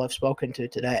first people I've spoken to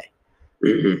today.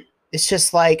 Mm-hmm. It's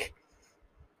just like,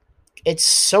 it's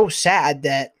so sad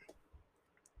that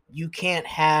you can't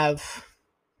have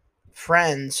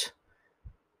friends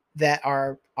that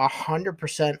are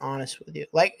 100% honest with you.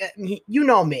 Like, you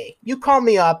know me. You call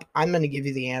me up, I'm going to give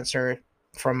you the answer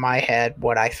from my head,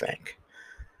 what I think.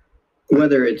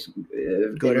 Whether it's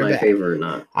Good in or my bad. favor or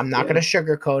not. I'm not going to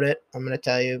sugarcoat it. I'm going to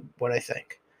tell you what I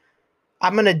think.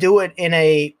 I'm going to do it in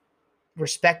a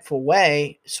respectful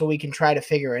way so we can try to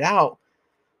figure it out.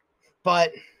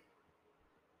 But,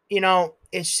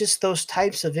 it's just those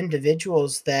types of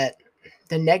individuals that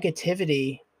the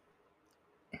negativity,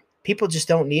 people just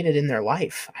don't need it in their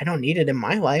life. I don't need it in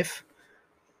my life.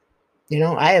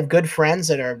 I have good friends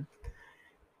that are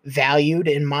valued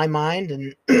in my mind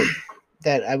and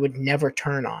that I would never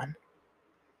turn on.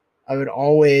 I would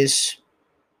always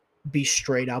be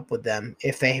straight up with them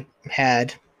if they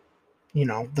had,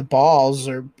 the balls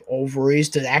or ovaries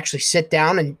to actually sit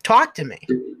down and talk to me.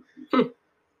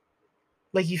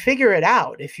 Like, you figure it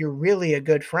out if you're really a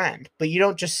good friend, but you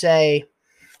don't just say,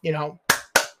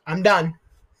 I'm done.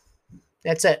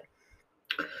 That's it.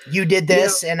 You did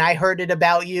this and I heard it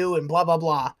about you and blah, blah,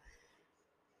 blah.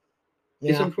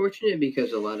 It's unfortunate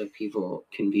because a lot of people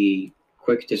can be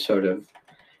quick to sort of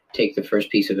take the first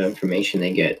piece of information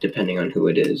they get, depending on who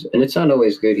it is. And it's not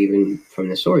always good even from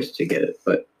the source to get it.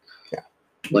 But,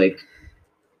 like,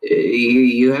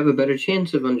 you have a better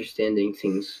chance of understanding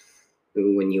things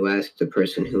when you ask the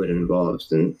person who it involves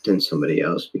than somebody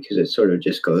else, because it sort of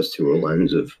just goes through a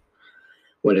lens of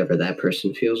whatever that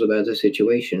person feels about the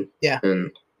situation. Yeah.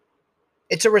 And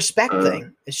it's a respect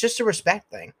thing. It's just a respect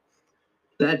thing.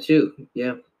 That too.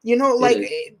 Yeah.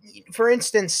 For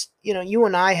instance, you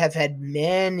and I have had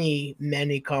many,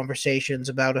 many conversations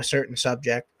about a certain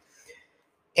subject.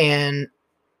 And,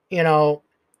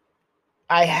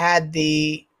 I had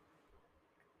the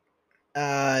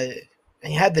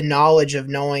knowledge of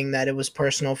knowing that it was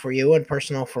personal for you and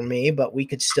personal for me, but we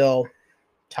could still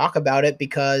talk about it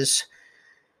because,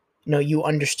 you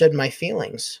understood my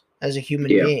feelings as a human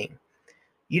being.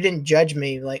 You didn't judge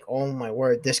me like, oh my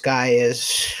word, this guy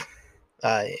is,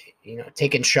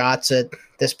 taking shots at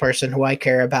this person who I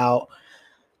care about.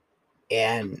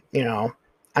 And,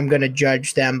 I'm going to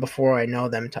judge them before I know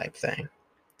them type thing.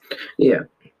 Yeah.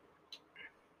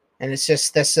 And it's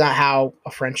just, that's not how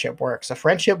a friendship works. A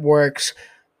friendship works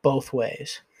both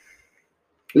ways.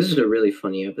 This is a really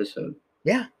funny episode.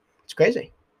 Yeah, it's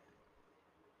crazy.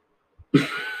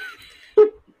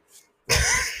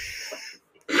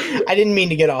 I didn't mean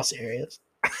to get all serious.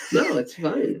 No, it's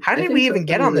fine. How did we even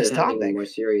get on this topic? Having a more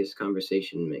serious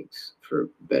conversation makes for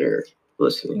better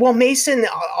listening. Well, Mason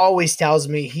always tells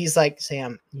me, he's like,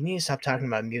 Sam, you need to stop talking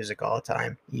about music all the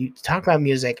time. You talk about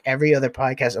music every other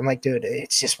podcast. I'm like, dude,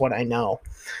 it's just what I know.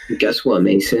 Guess what,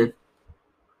 Mason?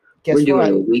 We're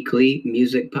doing a weekly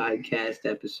music podcast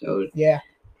episode. Yeah.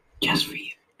 Just for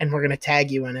you. And we're going to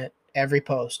tag you in it every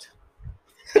post.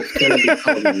 It's going to be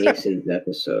called Mason's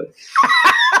episode.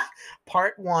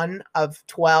 Part 1 of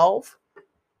 12.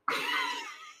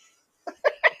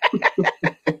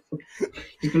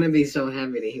 He's going to be so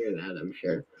happy to hear that, I'm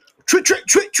sure.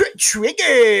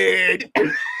 Triggered!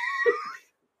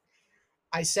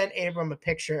 I sent Abram a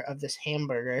picture of this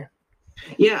hamburger.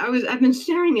 Yeah, I've been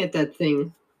staring at that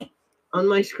thing on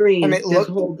my screen this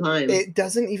whole time. It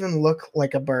doesn't even look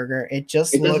like a burger. It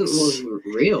doesn't look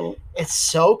real. It's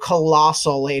so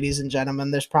colossal, ladies and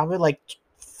gentlemen. There's probably like,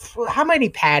 how many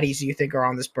patties do you think are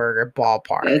on this burger?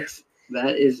 Ballpark.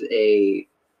 That is a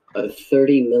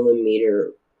 30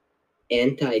 millimeter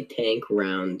anti-tank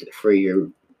round for your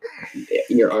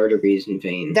arteries and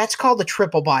veins. That's called a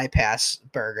triple bypass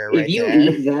burger. If you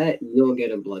eat that, you'll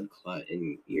get a blood clot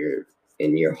in your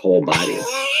whole body.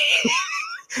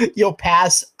 You'll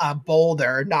pass a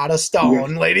boulder, not a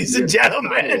stone, ladies and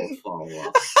gentlemen. Will fall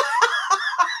off.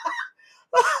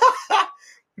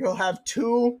 You'll have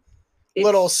two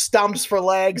little stumps for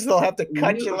legs. They'll have to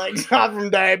cut your legs off from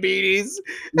diabetes.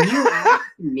 You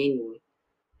asked me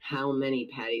how many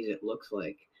patties it looks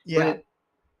like. Yeah. But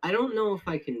I don't know if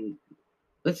I can.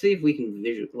 Let's see if we can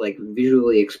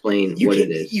visually explain what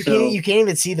it is. You can't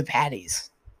even see the patties.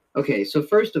 Okay, so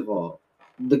first of all,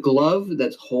 the glove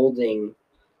that's holding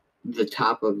the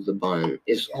top of the bun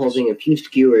is holding a few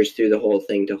skewers through the whole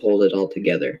thing to hold it all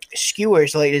together.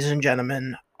 Skewers, ladies and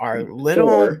gentlemen, are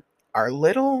little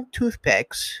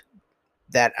toothpicks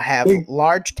that have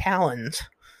large talons.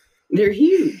 They're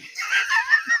huge.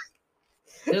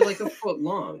 They're like a foot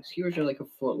long. Skewers are like a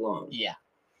foot long. Yeah.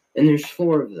 And there's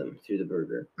 4 of them through the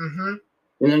burger. Mm-hmm.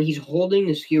 And then he's holding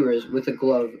the skewers with a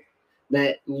glove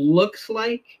that looks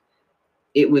like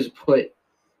it was put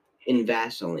in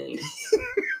Vaseline.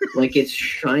 Like it's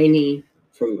shiny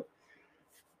from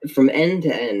end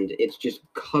to end. It's just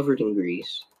covered in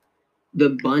grease.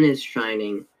 The bun is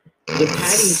shining. The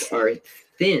patties are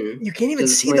thin. You can't even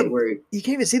see you can't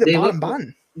even see the bottom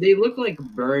bun. They look like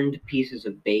burned pieces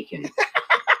of bacon.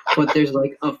 But there's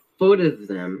like a foot of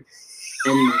them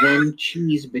and then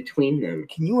cheese between them.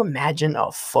 Can you imagine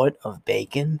a foot of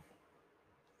bacon?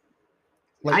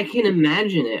 I can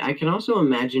imagine it. I can also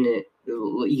imagine it,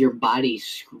 your body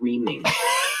screaming.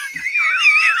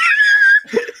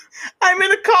 I'm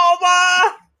in a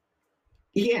coma!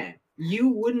 Yeah, you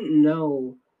wouldn't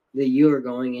know that you were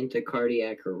going into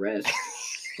cardiac arrest.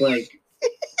 Like,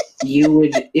 it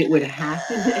would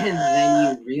happen and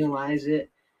then you realize it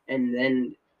and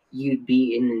then you'd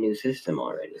be in the new system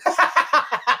already.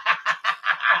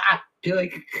 You're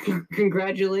like,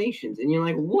 congratulations. And you're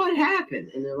like, what happened?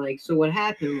 And they're like, so what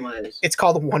happened was... It's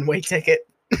called a one-way ticket.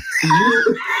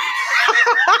 You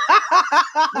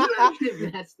imagine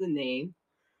if that's the name?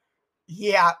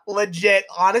 Yeah, legit.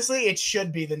 Honestly, it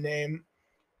should be the name.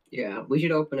 Yeah, we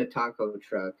should open a taco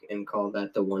truck and call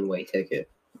that the one-way ticket.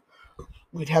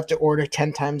 We'd have to order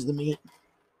 10 times the meat.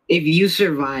 If you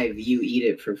survive, you eat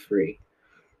it for free.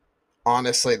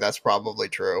 Honestly, that's probably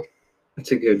true.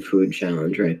 That's a good food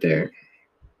challenge right there.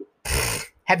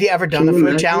 Have you ever done the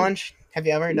food challenge? Have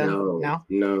you ever done?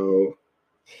 No.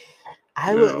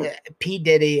 P.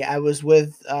 Diddy. I was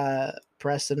with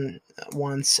Preston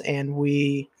once, and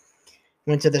we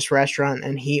went to this restaurant,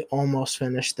 and he almost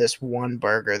finished this one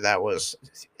burger that was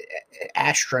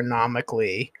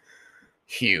astronomically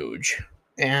huge,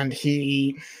 and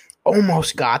he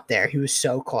almost got there. He was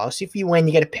so close. If you win,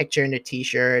 you get a picture and a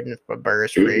T-shirt, and a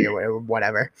burger's free or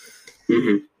whatever.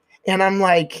 Mm-hmm. And I'm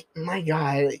like, my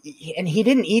God. And he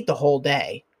didn't eat the whole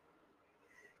day.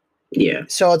 Yeah.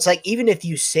 So it's like, even if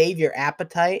you save your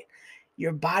appetite,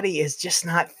 your body is just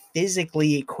not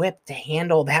physically equipped to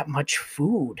handle that much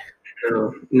food.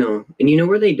 No. And you know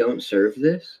where they don't serve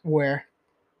this? Where?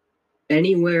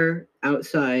 Anywhere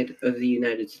outside of the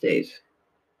United States.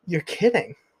 You're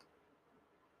kidding.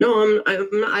 No,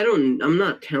 I'm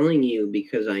not telling you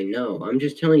because I know. I'm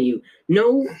just telling you,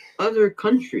 no other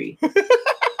country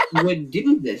would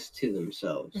do this to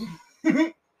themselves.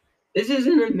 This is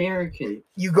an American.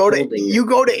 You go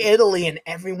to Italy and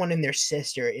everyone and their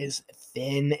sister is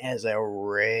thin as a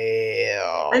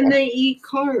rail. And they eat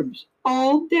carbs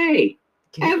all day.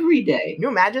 Every day. Can you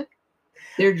imagine?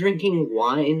 They're drinking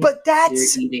wine. But they're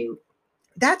eating.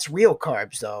 That's real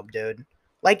carbs though, dude.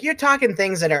 Like, you're talking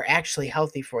things that are actually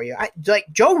healthy for you. Like,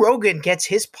 Joe Rogan gets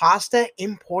his pasta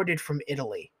imported from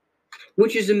Italy.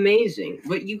 Which is amazing.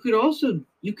 But you could also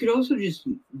just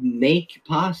make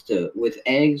pasta with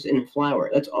eggs and flour.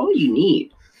 That's all you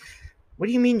need. What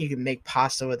do you mean you can make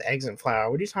pasta with eggs and flour?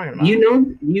 What are you talking about?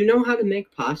 You know how to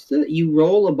make pasta? You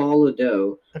roll a ball of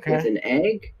dough with an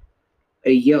egg,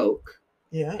 a yolk,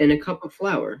 and a cup of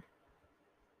flour.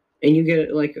 And you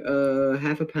get like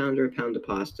half a pound or a pound of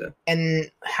pasta.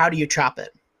 And how do you chop it?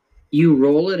 You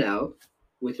roll it out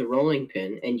with a rolling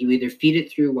pin, and you either feed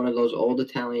it through one of those old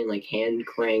Italian like hand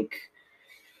crank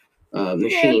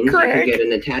machines. You can get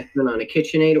an attachment on a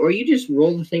KitchenAid, or you just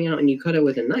roll the thing out and you cut it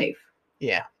with a knife.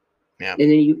 Yeah. And then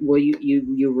you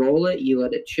roll it, you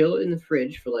let it chill in the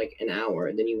fridge for like an hour,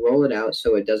 and then you roll it out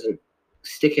so it doesn't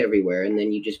stick everywhere, and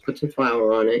then you just put some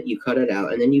flour on it, you cut it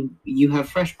out, and then you have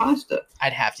fresh pasta.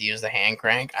 I'd have to use the hand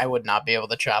crank. I would not be able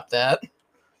to chop that.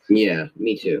 Yeah,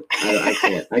 me too. I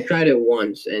can't. I tried it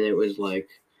once, and it was like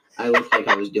I looked like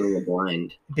I was doing a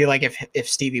blind. It'd be like if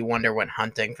Stevie Wonder went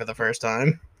hunting for the first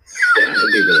time. Yeah,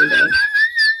 it'd be really bad.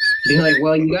 Be like,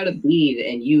 well, you got a bead,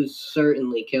 and you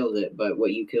certainly killed it, but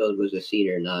what you killed was a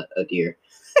cedar, not a deer.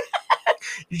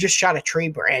 You just shot a tree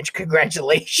branch.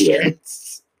 Congratulations. Yeah.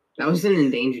 That was an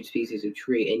endangered species of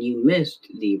tree, and you missed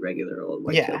the regular old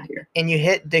white-tailed deer. And you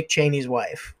hit Dick Cheney's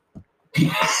wife.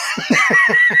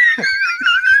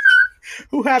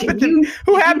 who happened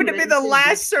to be the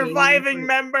last surviving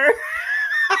member.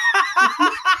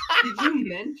 Did you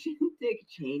mention Dick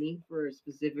Cheney for a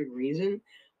specific reason?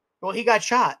 Well, he got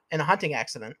shot in a hunting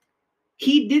accident.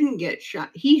 He didn't get shot.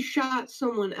 He shot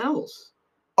someone else.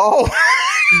 Oh.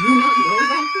 Did you not know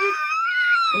about that?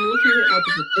 I'm looking it up at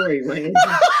the story right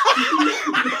now.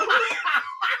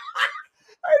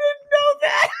 I didn't know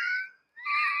that.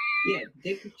 Yeah,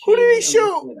 Dick Cheney. Who did he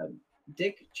shoot?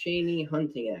 Dick Cheney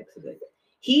hunting accident.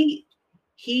 He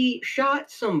shot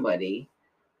somebody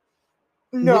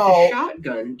with a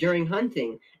shotgun during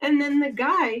hunting, and then the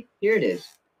guy, here it is,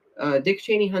 Dick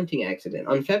Cheney hunting accident.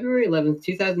 On February 11th,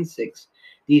 2006,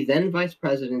 the then Vice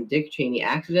President Dick Cheney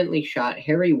accidentally shot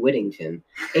Harry Whittington,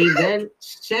 a then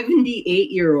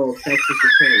 78-year-old Texas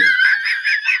attorney,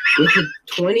 with a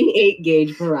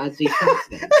 28-gauge Perazzi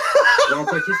shotgun while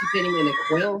participating in a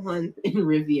quail hunt in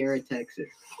Riviera, Texas.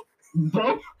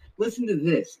 Listen to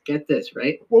this. Get this,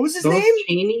 right? What was his Both name?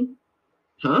 Cheney,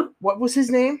 What was his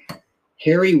name?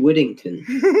 Harry Whittington.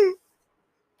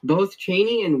 Both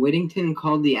Cheney and Whittington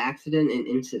called the accident an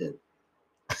incident.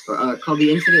 Or called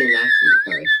the incident an accident,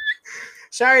 sorry.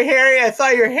 Sorry, Harry, I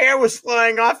thought your hair was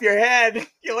flying off your head.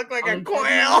 You look like a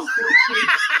quail.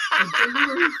 On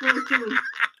February 14,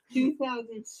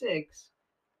 2006,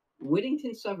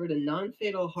 Whittington suffered a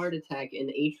non-fatal heart attack and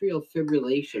atrial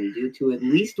fibrillation due to at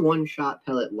least one shot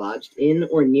pellet lodged in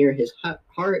or near his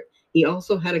heart. He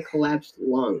also had a collapsed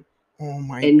lung. Oh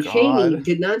my And God. Cheney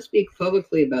did not speak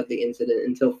publicly about the incident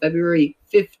until February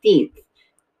 15th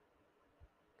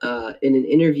in an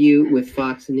interview with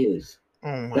Fox News.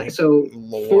 Oh my So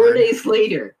Lord. 4 days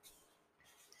later,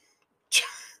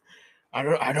 I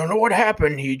don't know what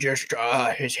happened. He just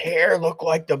his hair looked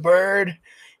like the bird.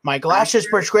 My glasses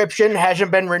prescription hasn't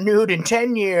been renewed in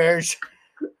 10 years.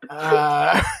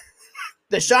 The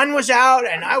sun was out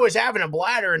and I was having a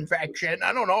bladder infection.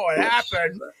 I don't know what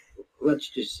happened. let's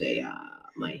just say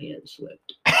my hand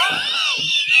slipped.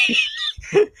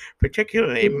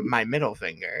 Particularly my middle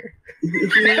finger.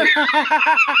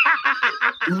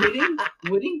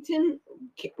 Whittington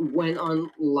went on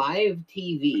live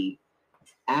TV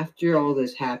after all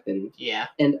this happened Yeah.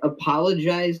 and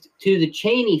apologized to the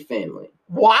Cheney family.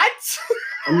 What?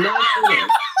 I'm not kidding.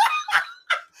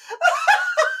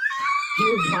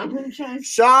 He apologized to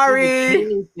Sorry. the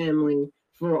Cheney family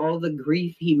for all the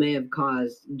grief he may have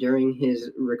caused during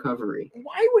his recovery.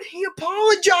 Why would he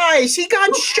apologize? He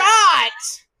got shot.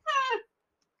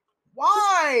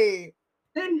 Why?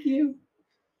 Thank you.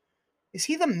 Is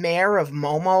he the mayor of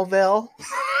Momoville?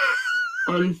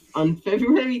 On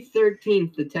February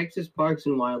 13th, the Texas Parks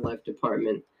and Wildlife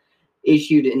Department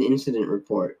issued an incident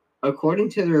report. According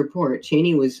to the report,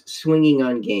 Cheney was swinging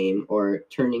on game or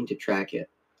turning to track it.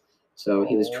 So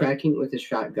he was tracking it with a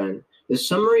shotgun. The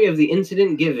summary of the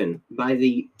incident given by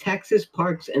the Texas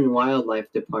Parks and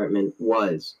Wildlife Department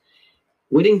was: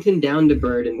 Whittington downed a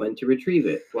bird and went to retrieve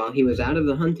it. While he was out of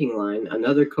the hunting line,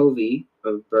 another covey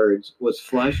of birds was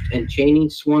flushed, and Cheney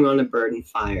swung on a bird and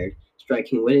fired,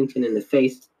 striking Whittington in the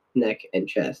face, neck, and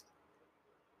chest.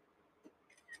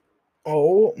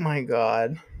 Oh my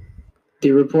God.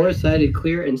 The report cited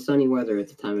clear and sunny weather at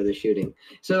the time of the shooting.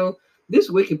 So this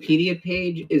Wikipedia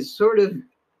page is sort of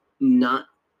not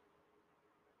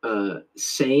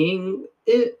saying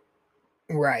it,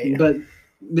 Right. but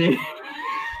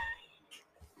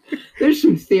there's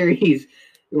some theories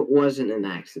it wasn't an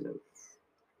accident.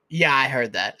 Yeah, I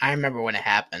heard that. I remember when it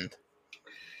happened.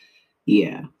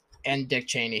 Yeah. And Dick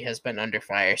Cheney has been under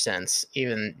fire since,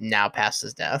 even now past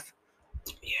his death.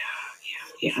 Yeah.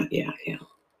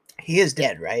 He is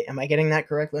dead, right? Am I getting that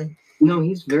correctly? No,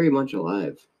 he's very much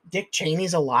alive. Dick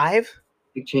Cheney's alive?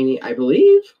 Dick Cheney, I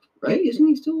believe, right? Isn't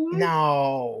he still alive?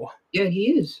 No. Yeah,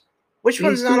 he is. Which He's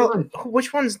one's still not? alive.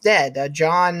 Which one's dead?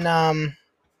 John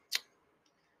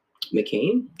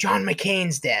McCain? John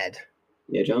McCain's dead.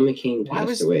 Yeah, John McCain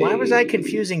passed away. Why was I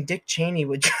confusing Dick Cheney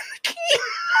with John McCain?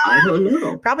 I don't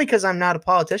know. Probably because I'm not a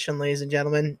politician, ladies and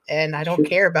gentlemen, and I don't Sure.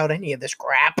 care about any of this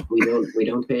crap. We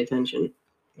don't pay attention.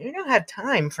 You don't have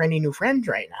time for any new friends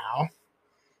right now.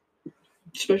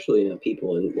 Especially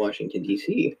people in Washington,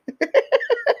 D.C.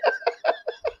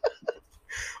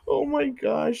 Oh my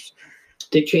gosh.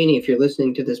 Dick Cheney, if you're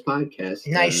listening to this podcast.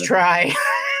 Nice try.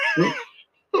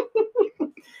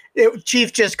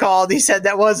 Chief just called. He said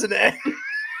that wasn't it.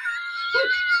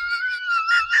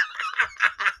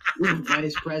 The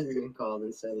vice president called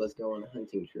and said, let's go on a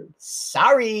hunting trip.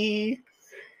 Sorry.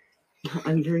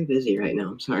 I'm very busy right now.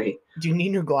 I'm sorry. Do you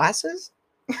need new glasses?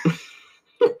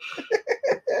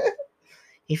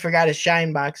 He forgot his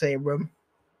shine box, Abram.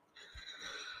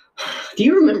 Do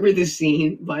you remember the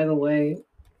scene, by the way,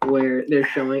 where they're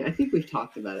showing, I think we've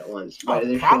talked about it once, but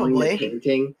they're showing probably. the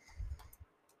painting.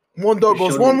 One dog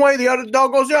goes one way, the other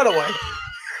dog goes the other way.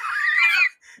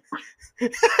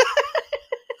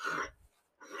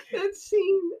 That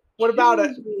scene. What about it?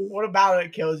 kills me. What about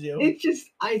it kills you? It just,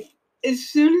 as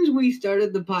soon as we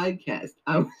started the podcast,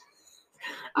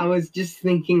 I was just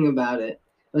thinking about it.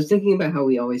 I was thinking about how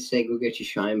we always say, go get your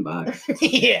shine box.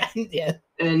 yeah.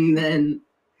 And then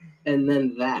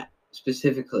that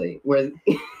specifically, where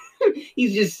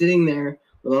he's just sitting there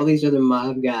with all these other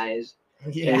mob guys,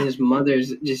 and his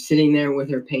mother's just sitting there with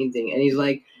her painting, and he's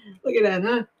like, "Look at that,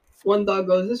 huh? One dog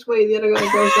goes this way, the other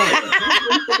dog goes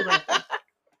that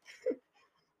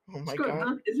way." Oh my It's good, god!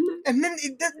 huh? Isn't it? And then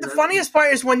the funniest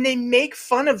part is when they make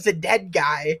fun of the dead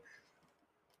guy.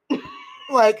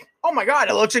 Like, oh my god,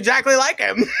 it looks exactly like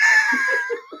him.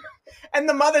 And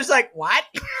the mother's like, what?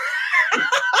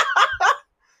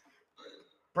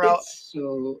 Bro, It's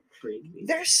so crazy.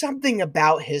 there's something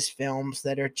about his films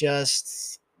that are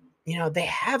just, they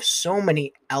have so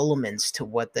many elements to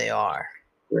what they are.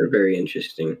 They're very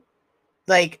interesting.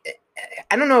 Like,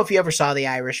 I don't know if you ever saw The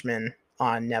Irishman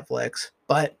on Netflix,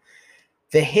 but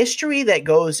the history that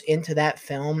goes into that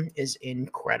film is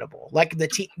incredible. Like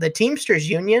the Teamsters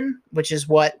Union, which is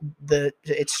what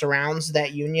it surrounds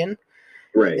that union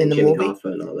Right. in the Jimmy movie.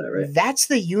 Hoffa and all that, right? That's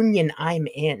the union I'm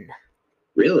in.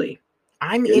 Really?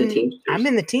 I'm You're in the Teamsters? I'm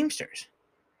in the Teamsters.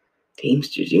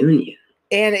 Teamsters Union.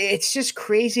 And it's just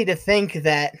crazy to think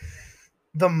that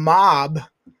the mob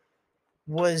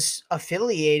was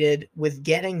affiliated with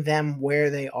getting them where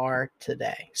they are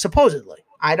today. Supposedly.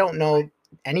 I don't know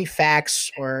any facts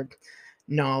or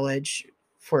knowledge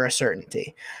for a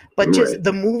certainty. But just Right.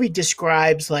 the movie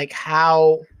describes like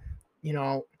how,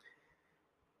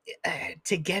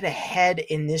 to get ahead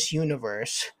in this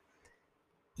universe,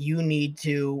 you need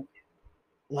to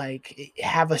like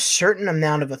have a certain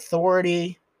amount of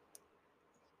authority.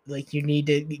 Like you need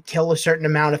to kill a certain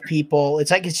amount of people.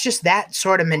 It's just that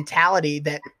sort of mentality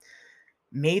that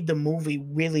made the movie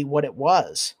really what it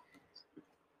was.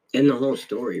 And the whole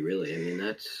story, really. I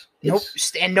mean, Nope.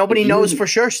 And nobody knows you- for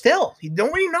sure still.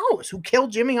 Nobody knows who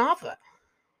killed Jimmy Hoffa.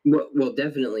 Well,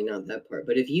 definitely not that part.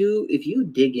 But if you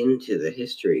dig into the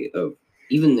history of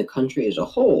even the country as a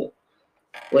whole,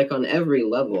 like on every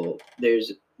level,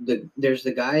 there's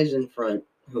the guys in front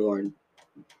who are,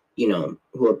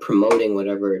 who are promoting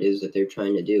whatever it is that they're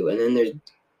trying to do, and then there's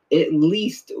at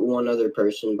least one other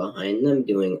person behind them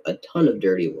doing a ton of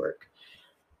dirty work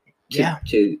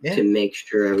to make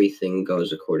sure everything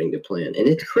goes according to plan. And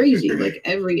it's crazy. Like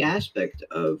every aspect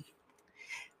of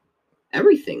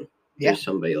everything. There's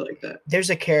somebody like that. There's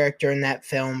a character in that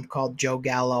film called Joe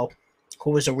Gallo,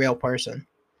 who was a real person.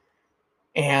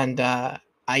 And I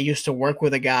used to work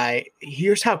with a guy.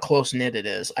 Here's how close-knit it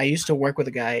is. I used to work with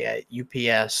a guy at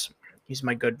UPS. He's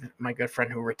my good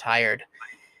friend who retired.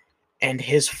 And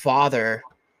his father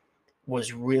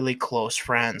was really close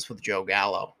friends with Joe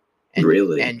Gallo. And,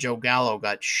 really? And Joe Gallo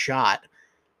got shot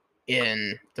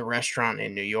in the restaurant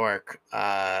in New York.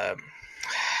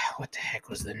 What the heck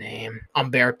was the name?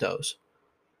 Umberto's.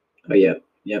 Oh, yeah.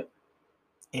 Yep.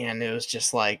 And it was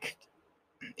just like,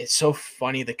 it's so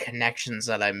funny the connections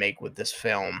that I make with this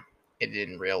film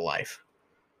in real life.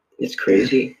 It's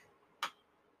crazy.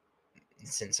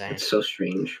 It's insane. It's so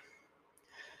strange.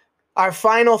 Our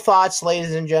final thoughts,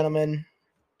 ladies and gentlemen.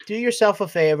 Do yourself a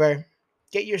favor.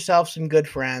 Get yourself some good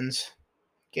friends.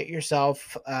 Get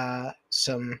yourself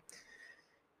some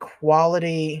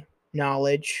quality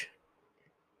knowledge.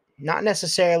 Not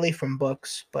necessarily from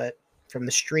books, but from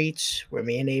the streets where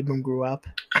me and Abram grew up.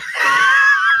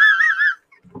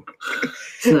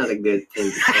 It's not a good thing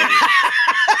to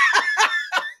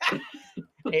say.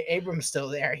 Abram's still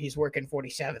there. He's working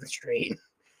 47th Street.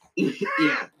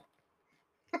 Yeah.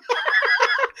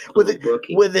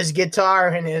 with his guitar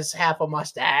and his half a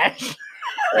mustache.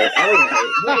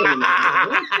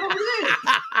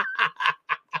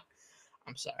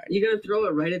 I'm sorry. You're going to throw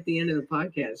it right at the end of the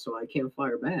podcast so I can't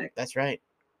fire back. That's right.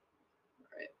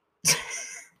 All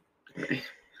right.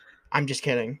 I'm just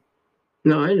kidding.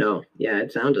 No, I know. Yeah,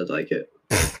 it sounded like it.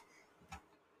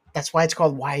 That's why it's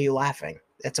called Why Are You Laughing?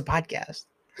 It's a podcast.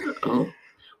 Oh.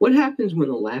 What happens when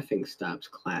the laughing stops,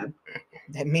 Clap?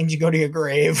 That means you go to your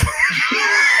grave.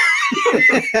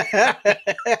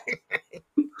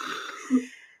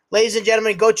 Ladies and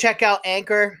gentlemen, go check out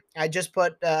Anchor. I just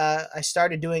I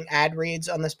started doing ad reads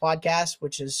on this podcast,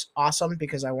 which is awesome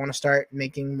because I want to start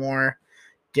making more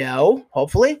dough,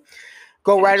 hopefully.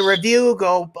 Go write a review.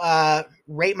 Go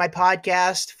rate my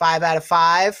podcast 5 out of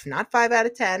 5. Not 5 out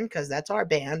of 10 because that's our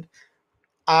band.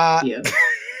 Yeah.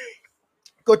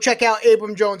 Go check out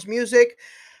Abram Jones Music.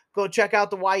 Go check out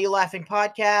the Why You Laughing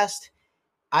podcast.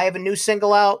 I have a new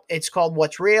single out. It's called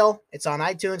What's Real. It's on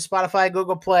iTunes, Spotify,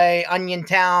 Google Play, Onion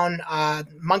Town,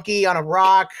 Monkey on a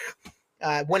Rock,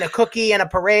 Win a Cookie and a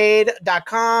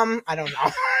Parade.com. I don't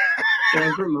know. Can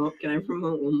I promote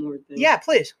one more thing? Yeah,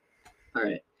 please. All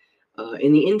right.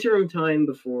 In the interim time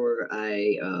before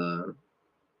I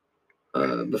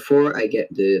get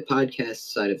the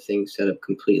podcast side of things set up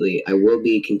completely, I will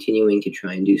be continuing to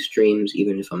try and do streams,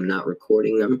 even if I'm not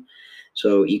recording them.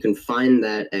 So you can find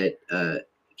that at,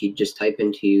 if you just type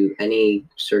into any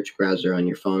search browser on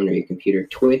your phone or your computer,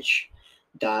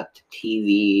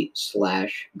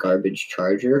 twitch.tv/garbage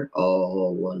charger,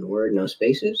 all one word, no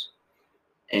spaces.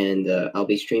 and I'll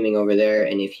be streaming over there.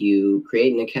 And if you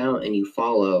create an account and you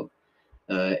follow,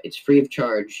 it's free of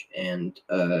charge, and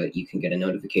you can get a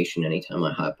notification anytime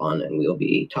I hop on, and we'll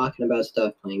be talking about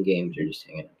stuff, playing games, or just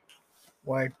hanging out.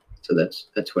 Word. So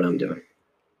that's what I'm doing.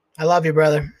 I love you,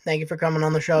 brother. Thank you for coming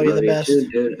on the show. You're the best. Too,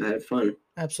 dude. I had fun.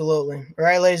 Absolutely. All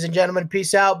right, ladies and gentlemen,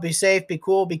 peace out. Be safe, be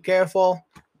cool, be careful.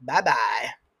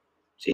 Bye-bye.